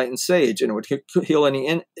of an enlightened sage, and it would heal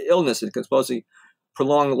any illness. It could supposedly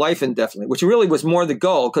prolong life indefinitely, which really was more the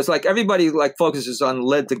goal, because like everybody like focuses on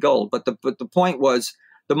lead to gold. But the point was,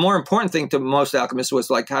 the more important thing to most alchemists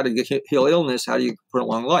was like, how do you heal illness? How do you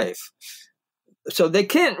prolong life? So they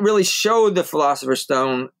can't really show the Philosopher's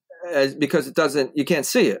Stone because you can't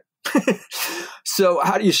see it. So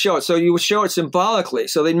how do you show it? So you would show it symbolically.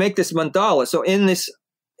 So they make this mandala. So in this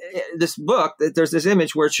book, there's this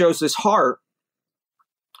image where it shows this heart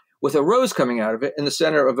with a rose coming out of it in the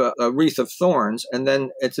center of a wreath of thorns, and then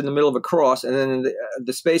it's in the middle of a cross, and then in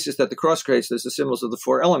the spaces that the cross creates, there's the symbols of the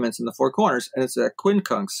four elements in the four corners, and it's a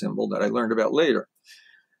quincunx symbol that I learned about later.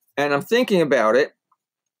 And I'm thinking about it,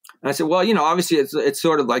 and I said, well, obviously it's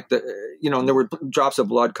sort of like and there were drops of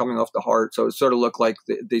blood coming off the heart. So it sort of looked like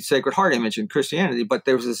the Sacred Heart image in Christianity, but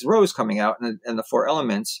there was this rose coming out and the four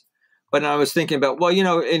elements. But I was thinking about, well,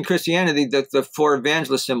 in Christianity, the four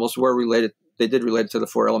evangelist symbols were related. They did relate to the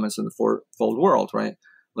four elements in the fourfold world, right?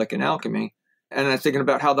 Like in alchemy. And I was thinking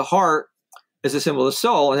about how the heart is a symbol of the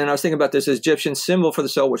soul. And then I was thinking about this Egyptian symbol for the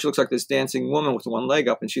soul, which looks like this dancing woman with one leg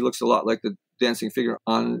up, and she looks a lot like the dancing figure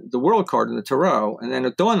on the world card in the tarot. And then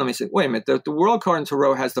it dawned on me, I said, wait a minute, the world card in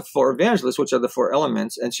tarot has the four evangelists, which are the four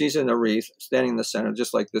elements, and she's in a wreath, standing in the center,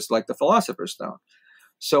 just like this, like the Philosopher's Stone.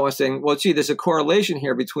 So I was saying, well, gee, there's a correlation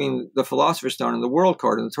here between the Philosopher's Stone and the world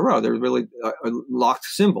card in the tarot. They're really locked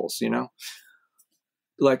symbols,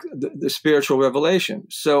 like the spiritual revelation.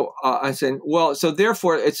 So I said, well, so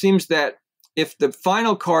therefore it seems that if the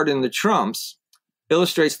final card in the trumps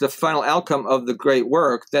illustrates the final outcome of the great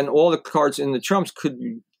work, then all the cards in the trumps could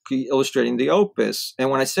be illustrating the opus. And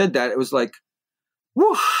when I said that, it was like,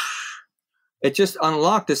 whoosh, it just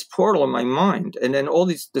unlocked this portal in my mind. And then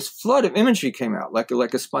this flood of imagery came out, like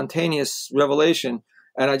a spontaneous revelation.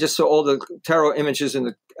 And I just saw all the tarot images and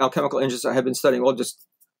the alchemical images I had been studying all just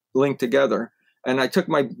linked together. And I took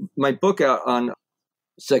my book out on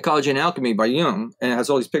Psychology and Alchemy by Jung, and it has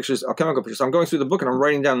all these pictures, alchemical pictures. So I'm going through the book and I'm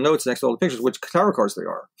writing down notes next to all the pictures, which tarot cards they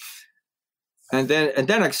are.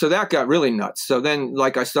 So that got really nuts. So then,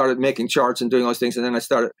 like, I started making charts and doing all these things, and then I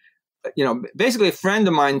started, basically a friend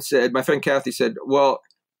of mine said, my friend Kathy said, well,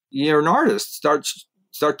 you're an artist, start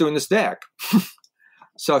doing this deck.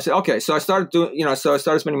 So I said, okay. So I started doing, so I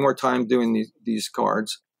started spending more time doing these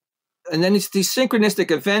cards. And then these synchronistic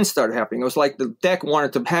events started happening. It was like the deck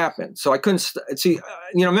wanted to happen. So I couldn't see,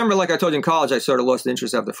 remember, like I told you in college, I sort of lost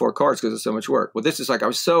interest after 4 cards because of so much work. Well, this is like, I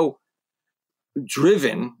was so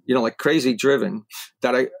driven, like crazy driven,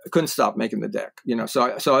 that I couldn't stop making the deck,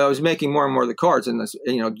 So I was making more and more of the cards and this,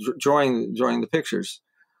 drawing the pictures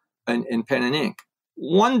in pen and ink.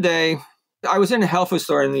 One day, I was in a health food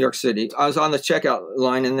store in New York City. I was on the checkout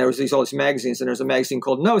line, and there was all these magazines, and there's a magazine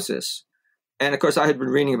called Gnosis. And of course, I had been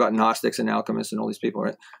reading about Gnostics and alchemists and all these people,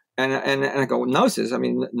 right? And I go, Gnosis? I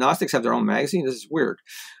mean, Gnostics have their own magazine? This is weird.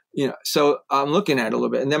 So I'm looking at it a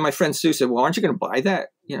little bit. And then my friend Sue said, well, aren't you going to buy that?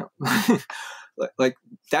 Like,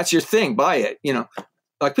 that's your thing, buy it,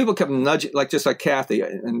 like people kept nudging, like just like Kathy,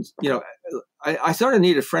 and I sort of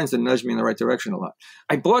needed friends that nudged me in the right direction a lot.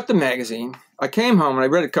 I bought the magazine. I came home and I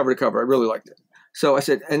read it cover to cover. I really liked it. So I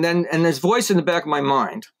said, and this voice in the back of my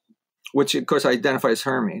mind, which of course I identify as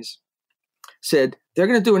Hermes, said, they're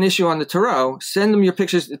going to do an issue on the tarot. Send them your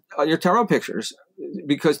pictures, your tarot pictures,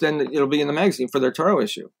 because then it'll be in the magazine for their tarot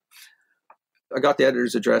issue. I got the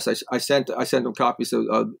editor's address. I sent them copies of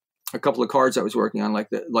a couple of cards I was working on. Like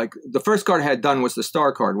the first card I had done was the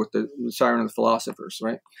star card with the Siren of the Philosophers,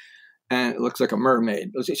 right? And it looks like a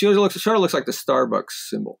mermaid. She sort of looks like the Starbucks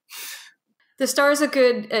symbol. The star is a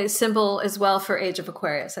good symbol as well for Age of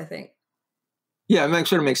Aquarius, I think. Yeah, it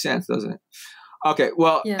sort of makes sense, doesn't it? Okay,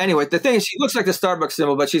 well, Anyway, the thing is, she looks like the Starbucks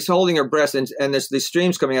symbol, but she's holding her breast, and there's these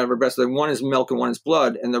streams coming out of her breast. One is milk and one is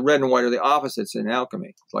blood, and the red and white are the opposites in alchemy.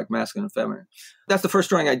 It's like masculine and feminine. That's the first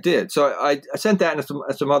drawing I did. So I sent that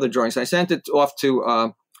and some other drawings. I sent it off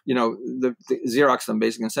to, the Xerox them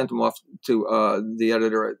basically, and sent them off to the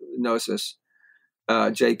editor at Gnosis,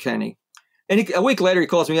 Jay Kenny. And a week later, he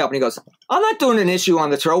calls me up and he goes, I'm not doing an issue on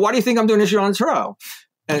the tarot. Why do you think I'm doing an issue on the tarot?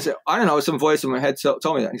 And I said, I don't know, some voice in my head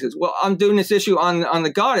told me that. And he says, well, I'm doing this issue on the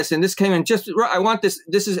goddess, and this came in just right. I want this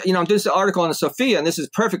is, I'm doing this article on the Sophia, and this is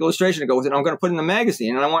perfect illustration to go with it. I'm going to put it in the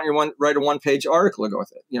magazine, and I want you to write a one-page article to go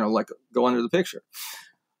with it, like go under the picture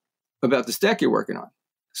about this deck you're working on.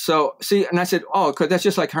 So, see, and I said, oh, because that's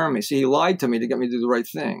just like Hermes. See, he lied to me to get me to do the right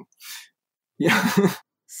thing. Yeah.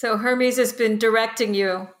 So Hermes has been directing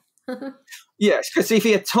you. Yes, because if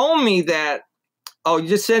he had told me that, oh, you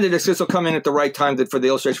just send it, this will come in at the right time for the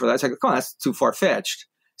illustration for that. It's like, come on, that's too far-fetched.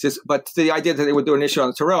 But the idea that they would do an issue on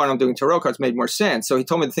the tarot and I'm doing tarot cards made more sense. So he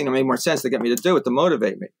told me the thing that made more sense to get me to do it, to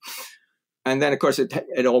motivate me. And then, of course,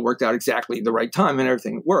 it all worked out exactly the right time and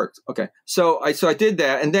everything worked. Okay, so I did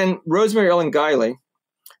that. And then Rosemary Ellen Guiley,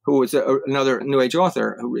 who was another New Age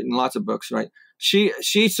author who written lots of books, right? She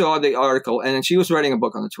saw the article, and then she was writing a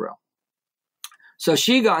book on the tarot. So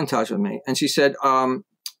she got in touch with me, and she said,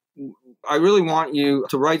 I really want you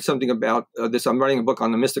to write something about this. I'm writing a book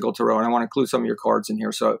on the mystical tarot, and I want to include some of your cards in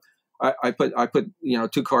here. So I put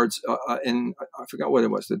 2 cards in. I forgot what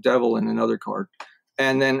it was, the devil and another card,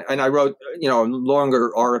 and I wrote a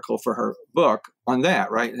longer article for her book on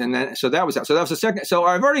that, right? And then so that was that. So that was the second. So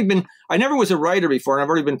I never was a writer before, and I've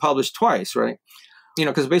already been published twice, right?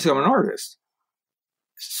 Because basically I'm an artist.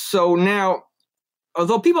 So now,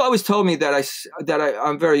 although people always told me that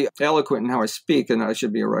I'm very eloquent in how I speak and that I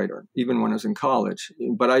should be a writer, even when I was in college.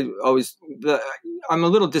 But I'm a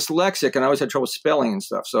little dyslexic, and I always had trouble spelling and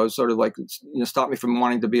stuff. So it sort of like, stopped me from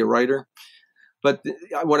wanting to be a writer. But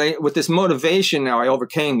with this motivation now, I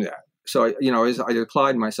overcame that. So I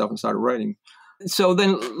applied myself and started writing. So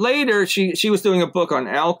then later, she was doing a book on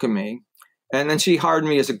alchemy. And then she hired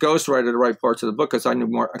me as a ghostwriter to write parts of the book because I knew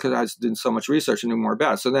more, because I did so much research and knew more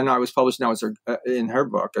about it. So then I was published now in her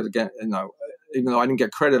book, again, even though I didn't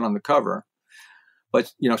get credit on the cover,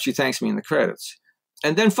 but she thanks me in the credits.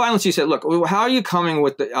 And then finally she said, "Look, how are you coming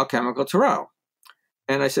with the Alchemical Tarot?"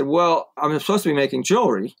 And I said, "Well, I'm supposed to be making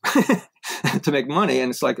jewelry to make money, and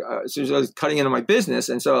it's like so I was cutting into my business,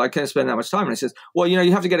 and so I can't spend that much time." And I said, "Well,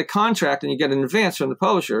 you have to get a contract, and you get an advance from the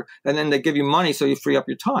publisher, and then they give you money so you free up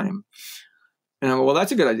your time." And I went, well,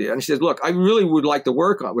 that's a good idea. And she said, look, I really would like to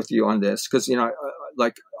work with you on this because,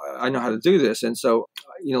 I know how to do this. And so,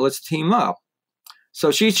 let's team up. So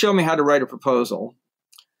she showed me how to write a proposal.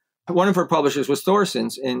 One of her publishers was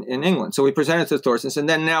Thorson's in England. So we presented to Thorson's. And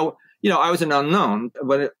then now, I was an unknown,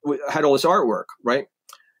 but I had all this artwork, right?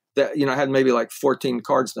 That, I had maybe like 14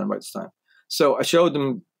 cards done by this time. So I showed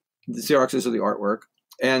them the Xeroxes of the artwork.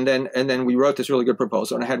 And then we wrote this really good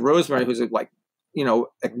proposal. And I had Rosemary, who's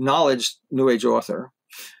acknowledged New Age author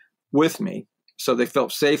with me. So they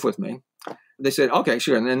felt safe with me. They said, okay,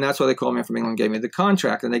 sure. And then that's why they called me from England, gave me the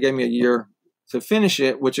contract, and they gave me a year to finish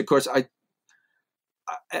it, which of course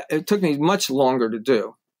it took me much longer to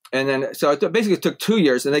do. And then, so it basically took 2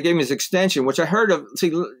 years, and they gave me this extension, which I heard of.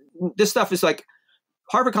 See, this stuff is like,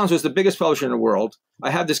 HarperCollins was the biggest publisher in the world.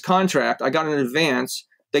 I had this contract. I got an advance.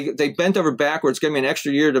 They bent over backwards, gave me an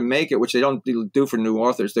extra year to make it, which they don't do for new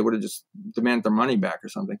authors. They would have just demanded their money back or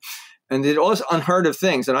something. And they did all this unheard of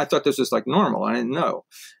things. And I thought this was like normal. I didn't know.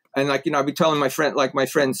 And I'd be telling my friend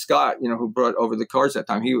Scott, who brought over the cards that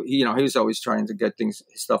time. He was always trying to get his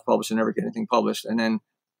stuff published and never get anything published. And then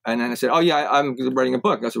I said, oh yeah, I'm writing a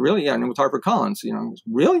book. I said, really? Yeah. And with HarperCollins,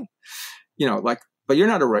 really? But you're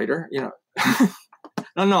not a writer,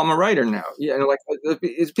 No, I'm a writer now.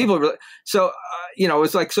 It's people really, so,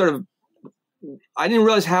 it's like sort of, I didn't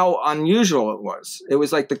realize how unusual it was. It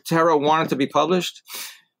was like the tarot wanted to be published.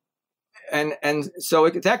 And so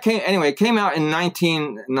it came out in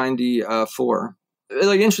 1994.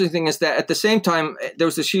 The interesting thing is that at the same time, there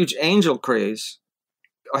was this huge angel craze.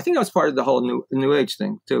 I think that was part of the whole new age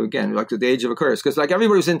thing too. Again, like the Age of Aquarius, because like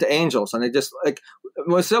everybody was into angels, and they just like it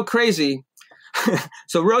was so crazy.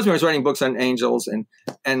 So Rosemary was writing books on angels,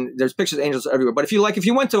 and there's pictures of angels everywhere. But if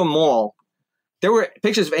you went to a mall, there were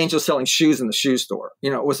pictures of angels selling shoes in the shoe store.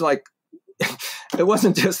 It was like it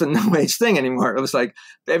wasn't just a new age thing anymore. It was like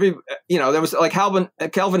there was like Calvin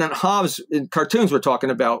and Hobbes in cartoons were talking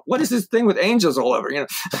about what is this thing with angels all over.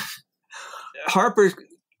 Harper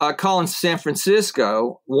Collins San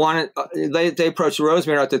Francisco wanted they approached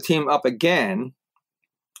Rosemary to team up again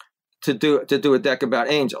to do a deck about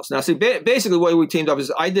angels. Now, see, basically what we teamed up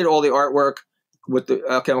is I did all the artwork with the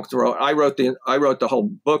Alchemical Tarot. I wrote the whole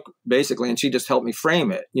book basically, and she just helped me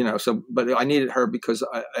frame it. So but I needed her because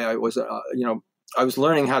I was I was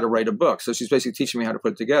learning how to write a book, so she's basically teaching me how to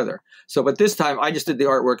put it together. So, but this time I just did the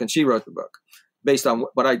artwork and she wrote the book based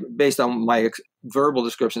on my verbal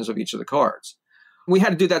descriptions of each of the cards. We had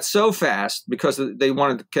to do that so fast because they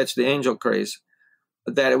wanted to catch the angel craze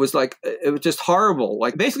that it was just horrible.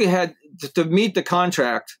 Like basically I had to meet the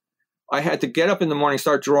contract. I had to get up in the morning,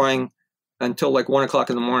 start drawing until like 1 o'clock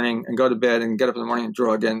in the morning and go to bed and get up in the morning and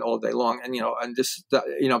draw again all day long. And, and just,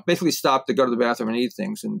 basically stop to go to the bathroom and eat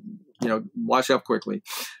things and, wash up quickly.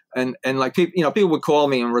 And like people would call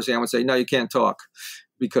me and Roseanne would say, no, you can't talk,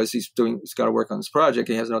 because he's got to work on this project.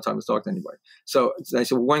 He has no time to talk to anybody. So I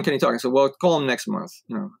said, well, when can he talk? I said, well, call him next month.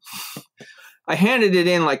 I handed it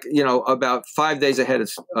in about 5 days ahead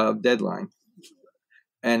of deadline.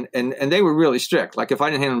 And they were really strict. Like if I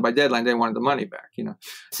didn't hand them by deadline, they wanted the money back,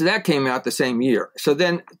 So that came out the same year. So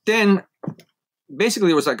then basically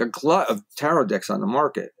there was like a glut of tarot decks on the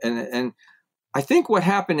market. And I think what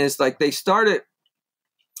happened is like they started,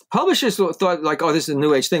 publishers thought like, oh, this is a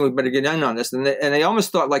new age thing. We better get in on this. And they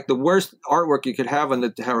almost thought like the worst artwork you could have on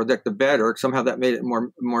the tarot deck, the better. Somehow that made it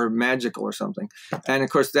more magical or something. And of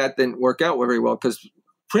course that didn't work out very well because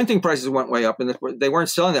printing prices went way up and they weren't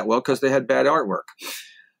selling that well because they had bad artwork.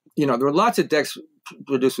 There were lots of decks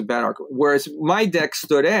produced with bad artwork, whereas my deck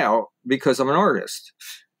stood out because I'm an artist.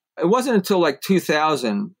 It wasn't until like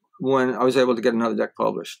 2000 when I was able to get another deck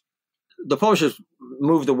published. The publishers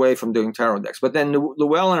moved away from doing tarot decks, but then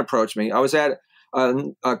Llewellyn approached me. I was at a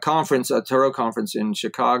tarot conference in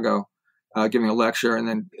Chicago, giving a lecture, and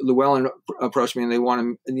then Llewellyn approached me and they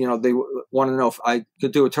want to know if I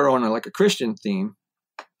could do a tarot on like a Christian theme.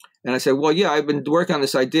 And I said, well, yeah, I've been working on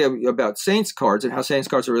this idea about saints cards and how saints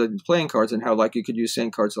cards are related to playing cards and how like you could use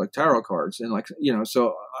saint cards like tarot cards. And like,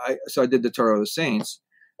 so I did the Tarot of the Saints.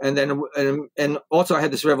 And then, and also I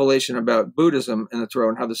had this revelation about Buddhism in the Tarot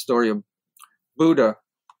and how the story of Buddha,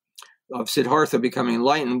 of Siddhartha becoming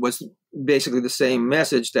enlightened was basically the same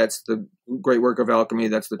message. That's the great work of alchemy.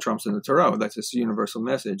 That's the trumps in the Tarot. That's this universal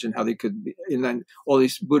message, and how they could be, and then all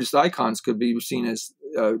these Buddhist icons could be seen as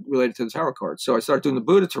related to the tarot cards. So I started doing the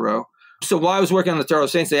Buddha Tarot. So while I was working on the Tarot of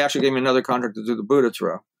Saints, they actually gave me another contract to do the Buddha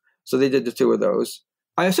Tarot. So they did the two of those.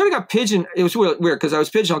 I sort of got pigeoned. It was weird because I was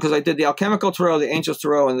pigeonholed because I did the Alchemical Tarot, the Angels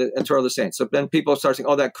Tarot, and Tarot of the Saints. So then people started saying,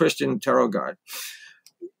 oh, that Christian tarot guy.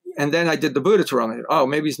 And then I did the Buddha Tarot. And they said, oh,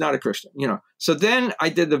 maybe he's not a Christian, So then I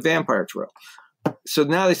did the Vampire Tarot. So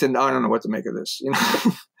now they said, no, I don't know what to make of this,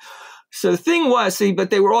 So the thing was, but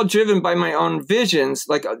they were all driven by my own visions.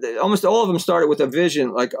 Like almost all of them started with a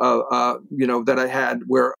vision, like, that I had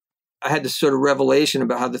where I had this sort of revelation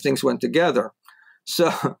about how the things went together.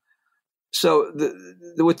 So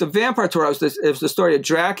with the Vampire Tarot, it was the story of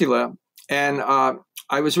Dracula. And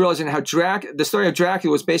I was realizing how the story of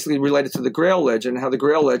Dracula was basically related to the Grail legend, how the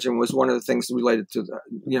Grail legend was one of the things related to,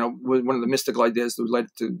 one of the mystical ideas related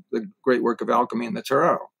to the great work of alchemy and the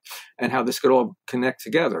Tarot, and how this could all connect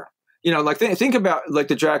together. Like think about like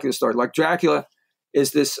the Dracula story. Like Dracula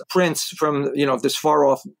is this prince from, this far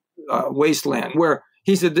off wasteland where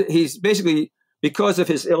he's basically, because of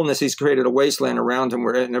his illness, he's created a wasteland around him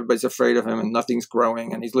where everybody's afraid of him and nothing's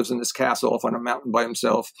growing. And he lives in this castle off on a mountain by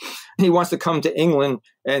himself. He wants to come to England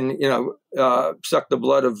and, suck the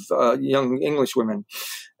blood of young English women,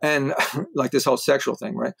 and like this whole sexual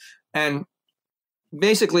thing, right? And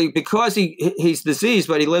basically, because he's diseased,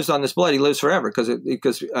 but he lives on this blood, he lives forever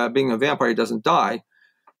because being a vampire, he doesn't die.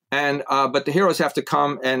 And but the heroes have to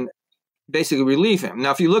come and basically relieve him. Now,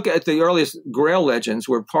 if you look at the earliest Grail legends,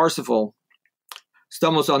 where Parsifal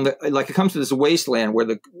stumbles on it comes to this wasteland where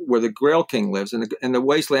the Grail King lives, and the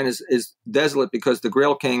wasteland is desolate because the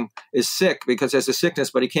Grail King is sick because he has a sickness,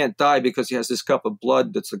 but he can't die because he has this cup of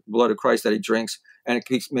blood that's the blood of Christ that he drinks, and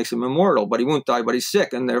it makes him immortal, but he won't die, but he's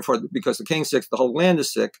sick, and therefore because the king's sick, the whole land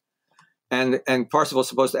is sick, and Parsifal's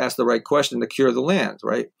supposed to ask the right question to cure the land,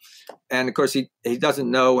 right? And of course he doesn't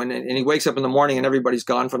know, and he wakes up in the morning and everybody's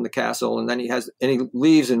gone from the castle, and then he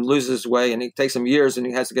leaves and loses his way, and it takes him years, and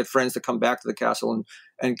he has to get friends to come back to the castle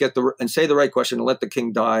and say the right question and let the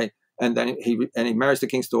king die, and then he marries the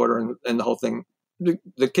king's daughter, and the whole thing,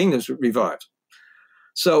 the kingdom's revived.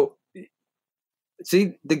 So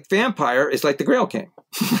see, the vampire is like the Grail King.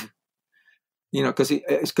 Because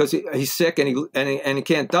he's sick and he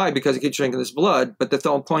can't die because he keeps drinking this blood. But the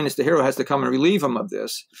whole point is the hero has to come and relieve him of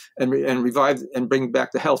this and revive and bring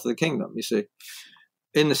back the health of the kingdom. You see,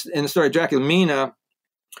 in the story of Dracula, Mina,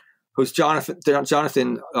 who's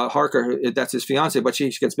Jonathan Harker, that's his fiance, but she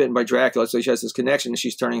gets bitten by Dracula, so she has this connection, and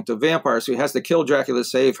she's turning into a vampire. So he has to kill Dracula to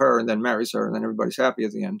save her, and then marries her, and then everybody's happy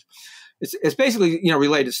at the end. It's basically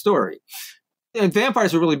related story. And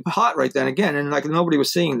vampires were really hot right then again, and like nobody was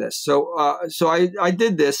seeing this. So I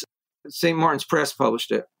did this. St. Martin's Press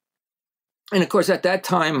published it, and of course at that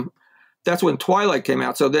time, that's when Twilight came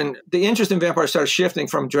out. So then the interest in vampires started shifting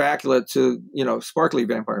from Dracula to sparkly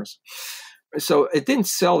vampires. So it didn't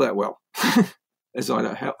sell that well, as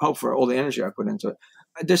I hope for all the energy I put into it.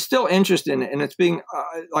 There's still interest in it, and it's being.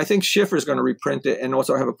 I think Schiffer's going to reprint it, and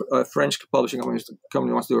also I have a French publishing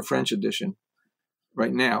company wants to do a French edition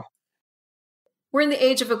right now. We're in the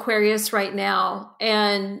Age of Aquarius right now.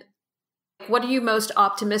 And what are you most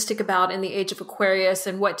optimistic about in the Age of Aquarius?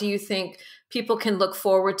 And what do you think people can look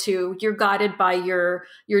forward to? You're guided by your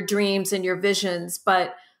dreams and your visions,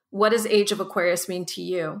 but what does Age of Aquarius mean to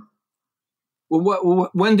you? Well,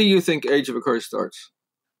 when do you think Age of Aquarius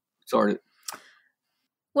started?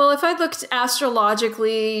 Well, if I looked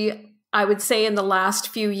astrologically, I would say in the last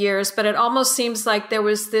few years, but it almost seems like there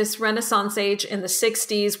was this Renaissance age in the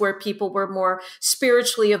 60s where people were more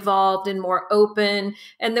spiritually evolved and more open.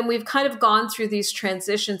 And then we've kind of gone through these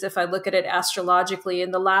transitions. If I look at it astrologically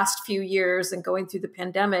in the last few years and going through the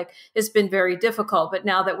pandemic, it's been very difficult. But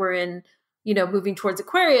now that we're in, moving towards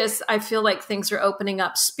Aquarius, I feel like things are opening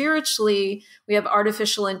up spiritually. We have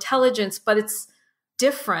artificial intelligence, but it's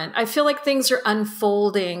different. I feel like things are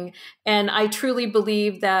unfolding, and I truly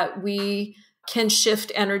believe that we can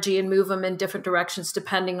shift energy and move them in different directions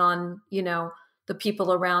depending on, the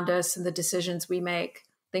people around us and the decisions we make.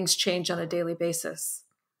 Things change on a daily basis.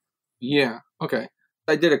 Yeah. Okay.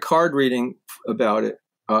 I did a card reading about it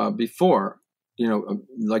before,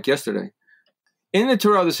 like yesterday. In the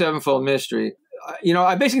Tarot of the Sevenfold Mystery,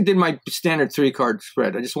 I basically did my standard 3-card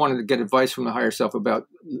spread. I just wanted to get advice from the higher self about,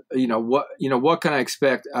 what can I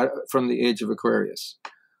expect from the Age of Aquarius?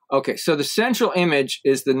 Okay, so the central image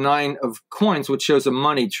is the 9 of coins, which shows a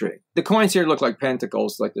money tree. The coins here look like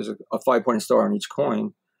pentacles, like there's a 5-pointed star on each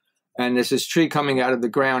coin, and there's this tree coming out of the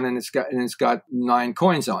ground, and it's got 9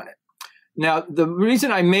 coins on it. Now, the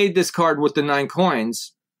reason I made this card with the 9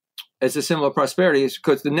 coins as a symbol of prosperity is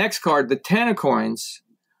because the next card, the 10 of coins,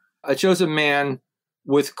 it shows a man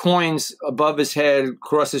with coins above his head,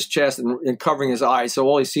 across his chest, and covering his eyes, so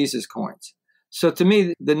all he sees is coins. So to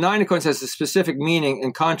me, the 9 of coins has a specific meaning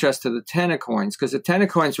in contrast to the 10 of coins, because the 10 of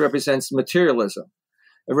coins represents materialism.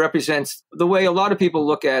 It represents the way a lot of people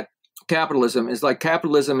look at capitalism is like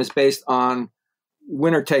capitalism is based on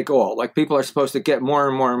winner take all. Like people are supposed to get more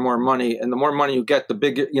and more and more money, and the more money you get, the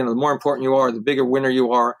bigger, the more important you are, the bigger winner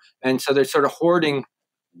you are. And so they're sort of hoarding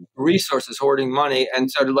resources, hoarding money, and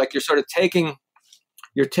sort of like you're taking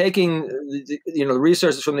the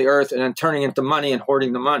resources from the earth and then turning into money and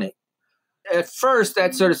hoarding the money. At first,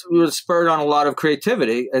 that sort of was spurred on a lot of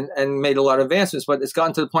creativity and made a lot of advancements, but it's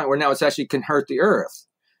gotten to the point where now it's actually can hurt the earth.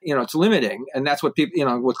 It's limiting, and that's what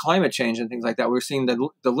people, with climate change and things like that, we're seeing the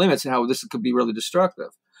limits and how this could be really destructive.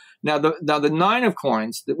 Now, the 9 of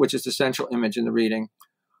coins, which is the central image in the reading,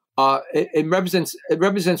 it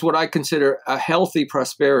represents what I consider a healthy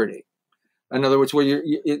prosperity. In other words, where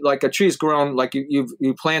you like a tree's grown, like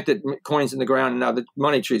you planted coins in the ground, and now the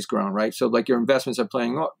money tree's grown, right? So like your investments are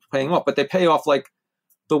paying off, but they pay off like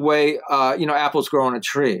the way apples grow on a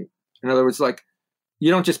tree. In other words, like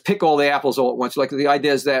you don't just pick all the apples all at once. Like the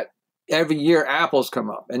idea is that every year apples come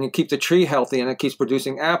up, and you keep the tree healthy, and it keeps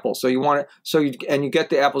producing apples. So you get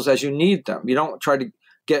the apples as you need them. You don't try to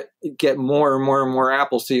get more and more and more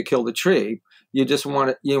apples till you kill the tree. You just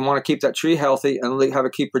want to keep that tree healthy and have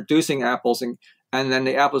it keep producing apples, and then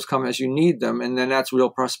the apples come as you need them, and then that's real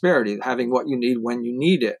prosperity, having what you need when you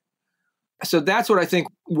need it. So that's what I think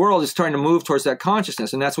world is trying to move towards, that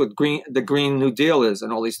consciousness, and that's what the Green New Deal is,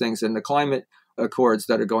 and all these things, and the climate accords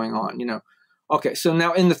that are going on. Okay, so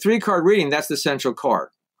now in the 3-card reading, that's the central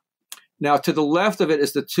card. Now, to the left of it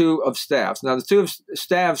is the 2 of staves. Now, the 2 of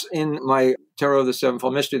staves in my Tarot of the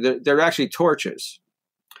Sevenfold Mystery, they're actually torches.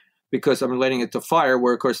 because I'm relating it to fire,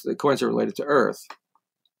 where, of course, the coins are related to earth.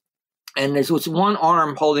 And there's one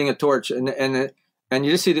arm holding a torch, and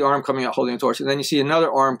you just see the arm coming out holding a torch, and then you see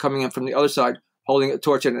another arm coming in from the other side holding a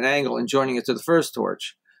torch at an angle and joining it to the first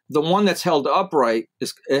torch. The one that's held upright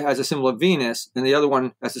it has a symbol of Venus, and the other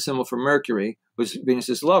one has a symbol for Mercury, which is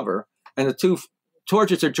Venus's lover. And the two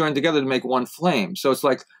torches are joined together to make one flame. So it's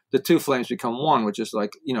like the two flames become one, which is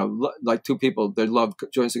like, like two people, their love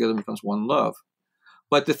joins together and becomes one love.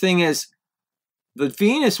 But the thing is, the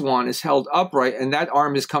Venus one is held upright, and that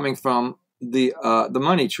arm is coming from the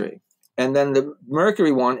money tree. And then the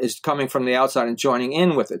Mercury one is coming from the outside and joining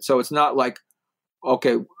in with it. So it's not like,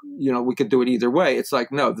 okay, we could do it either way. It's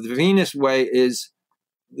like, no, the Venus way is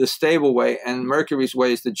the stable way, and Mercury's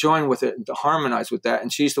way is to join with it and to harmonize with that.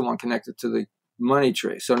 And she's the one connected to the money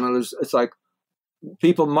tree. So in other words, it's like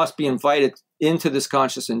people must be invited into this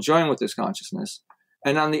consciousness and join with this consciousness.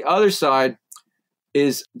 And on the other side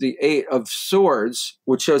is the 8 of Swords,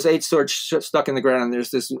 which shows 8 swords stuck in the ground. And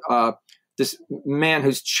there's this man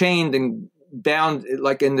who's chained and bound,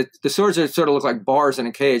 like in the swords are sort of look like bars in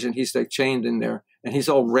a cage, and he's like chained in there, and he's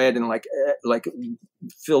all red and like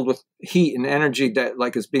filled with heat and energy that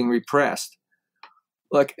like is being repressed.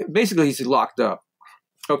 Like basically he's locked up.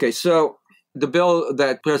 Okay, so the bill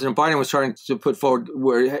that President Biden was trying to put forward,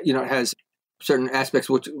 where it has certain aspects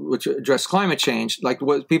which address climate change, like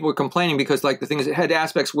what people were complaining, because like the thing is, it had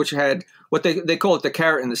aspects which had what they call it the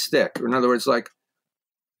carrot and the stick. In other words, like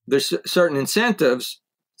there's certain incentives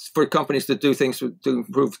for companies to do things to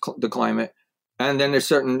improve the climate, and then there's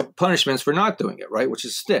certain punishments for not doing it, right? Which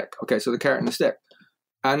is stick. Okay, so the carrot and the stick.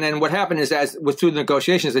 And then what happened is, through the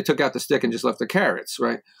negotiations, they took out the stick and just left the carrots,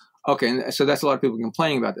 right? Okay, and so that's a lot of people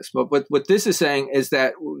complaining about this. But what this is saying is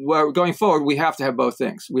that going forward, we have to have both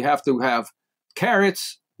things. We have to have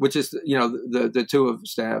carrots, which is the 2 of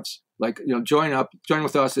staves, like join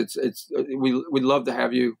with us. We'd love to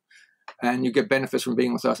have you, and you get benefits from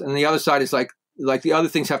being with us. And the other side is like the other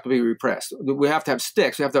things have to be repressed. We have to have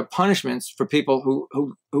sticks. We have to have punishments for people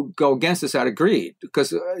who go against us out of greed,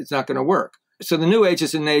 because it's not going to work. So the new age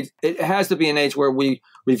is an age. It has to be an age where we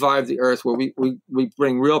revive the earth, where we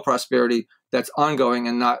bring real prosperity that's ongoing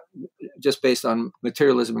and not just based on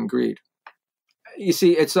materialism and greed. You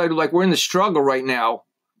see, it's like we're in the struggle right now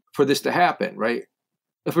for this to happen, right?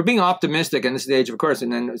 If we're being optimistic, and this is the age of Aquarius,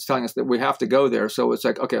 and then it's telling us that we have to go there. So it's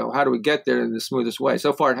like, okay, well, how do we get there in the smoothest way?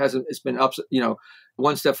 So far, it's been up,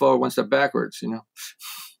 one step forward, one step backwards,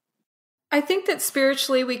 I think that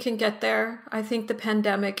spiritually we can get there. I think the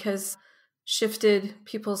pandemic has shifted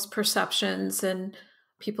people's perceptions, and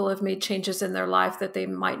people have made changes in their life that they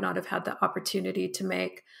might not have had the opportunity to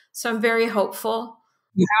make. So I'm very hopeful.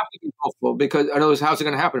 You have to be hopeful, because otherwise, how's it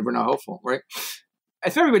going to happen if we're not hopeful, right?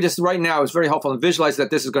 If everybody just right now is very hopeful and visualize that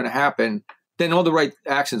this is going to happen, then all the right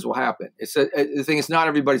actions will happen. The thing is, not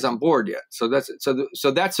everybody's on board yet. So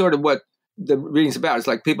that's sort of what the reading's about. It's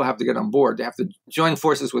like people have to get on board. They have to join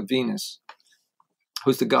forces with Venus,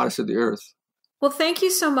 who's the goddess of the earth. Well, thank you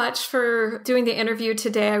so much for doing the interview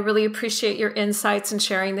today. I really appreciate your insights and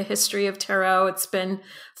sharing the history of tarot. It's been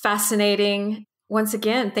fascinating. Once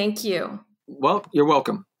again, thank you. Well, you're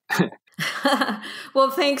welcome. Well,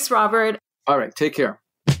 thanks, Robert. All right, take care.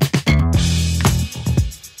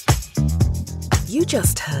 You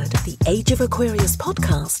just heard the Age of Aquarius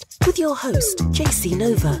podcast with your host, JC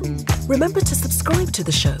Nova. Remember to subscribe to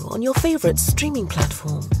the show on your favorite streaming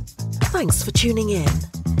platform. Thanks for tuning in.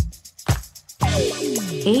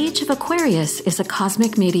 Age of Aquarius is a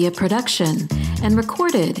cosmic media production and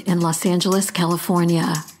recorded in Los Angeles,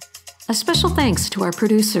 California. A special thanks to our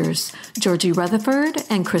producers, Georgie Rutherford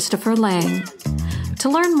and Christopher Lang. To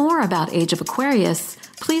learn more about Age of Aquarius,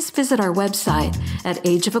 please visit our website at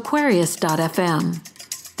ageofaquarius.fm.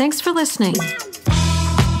 Thanks for listening.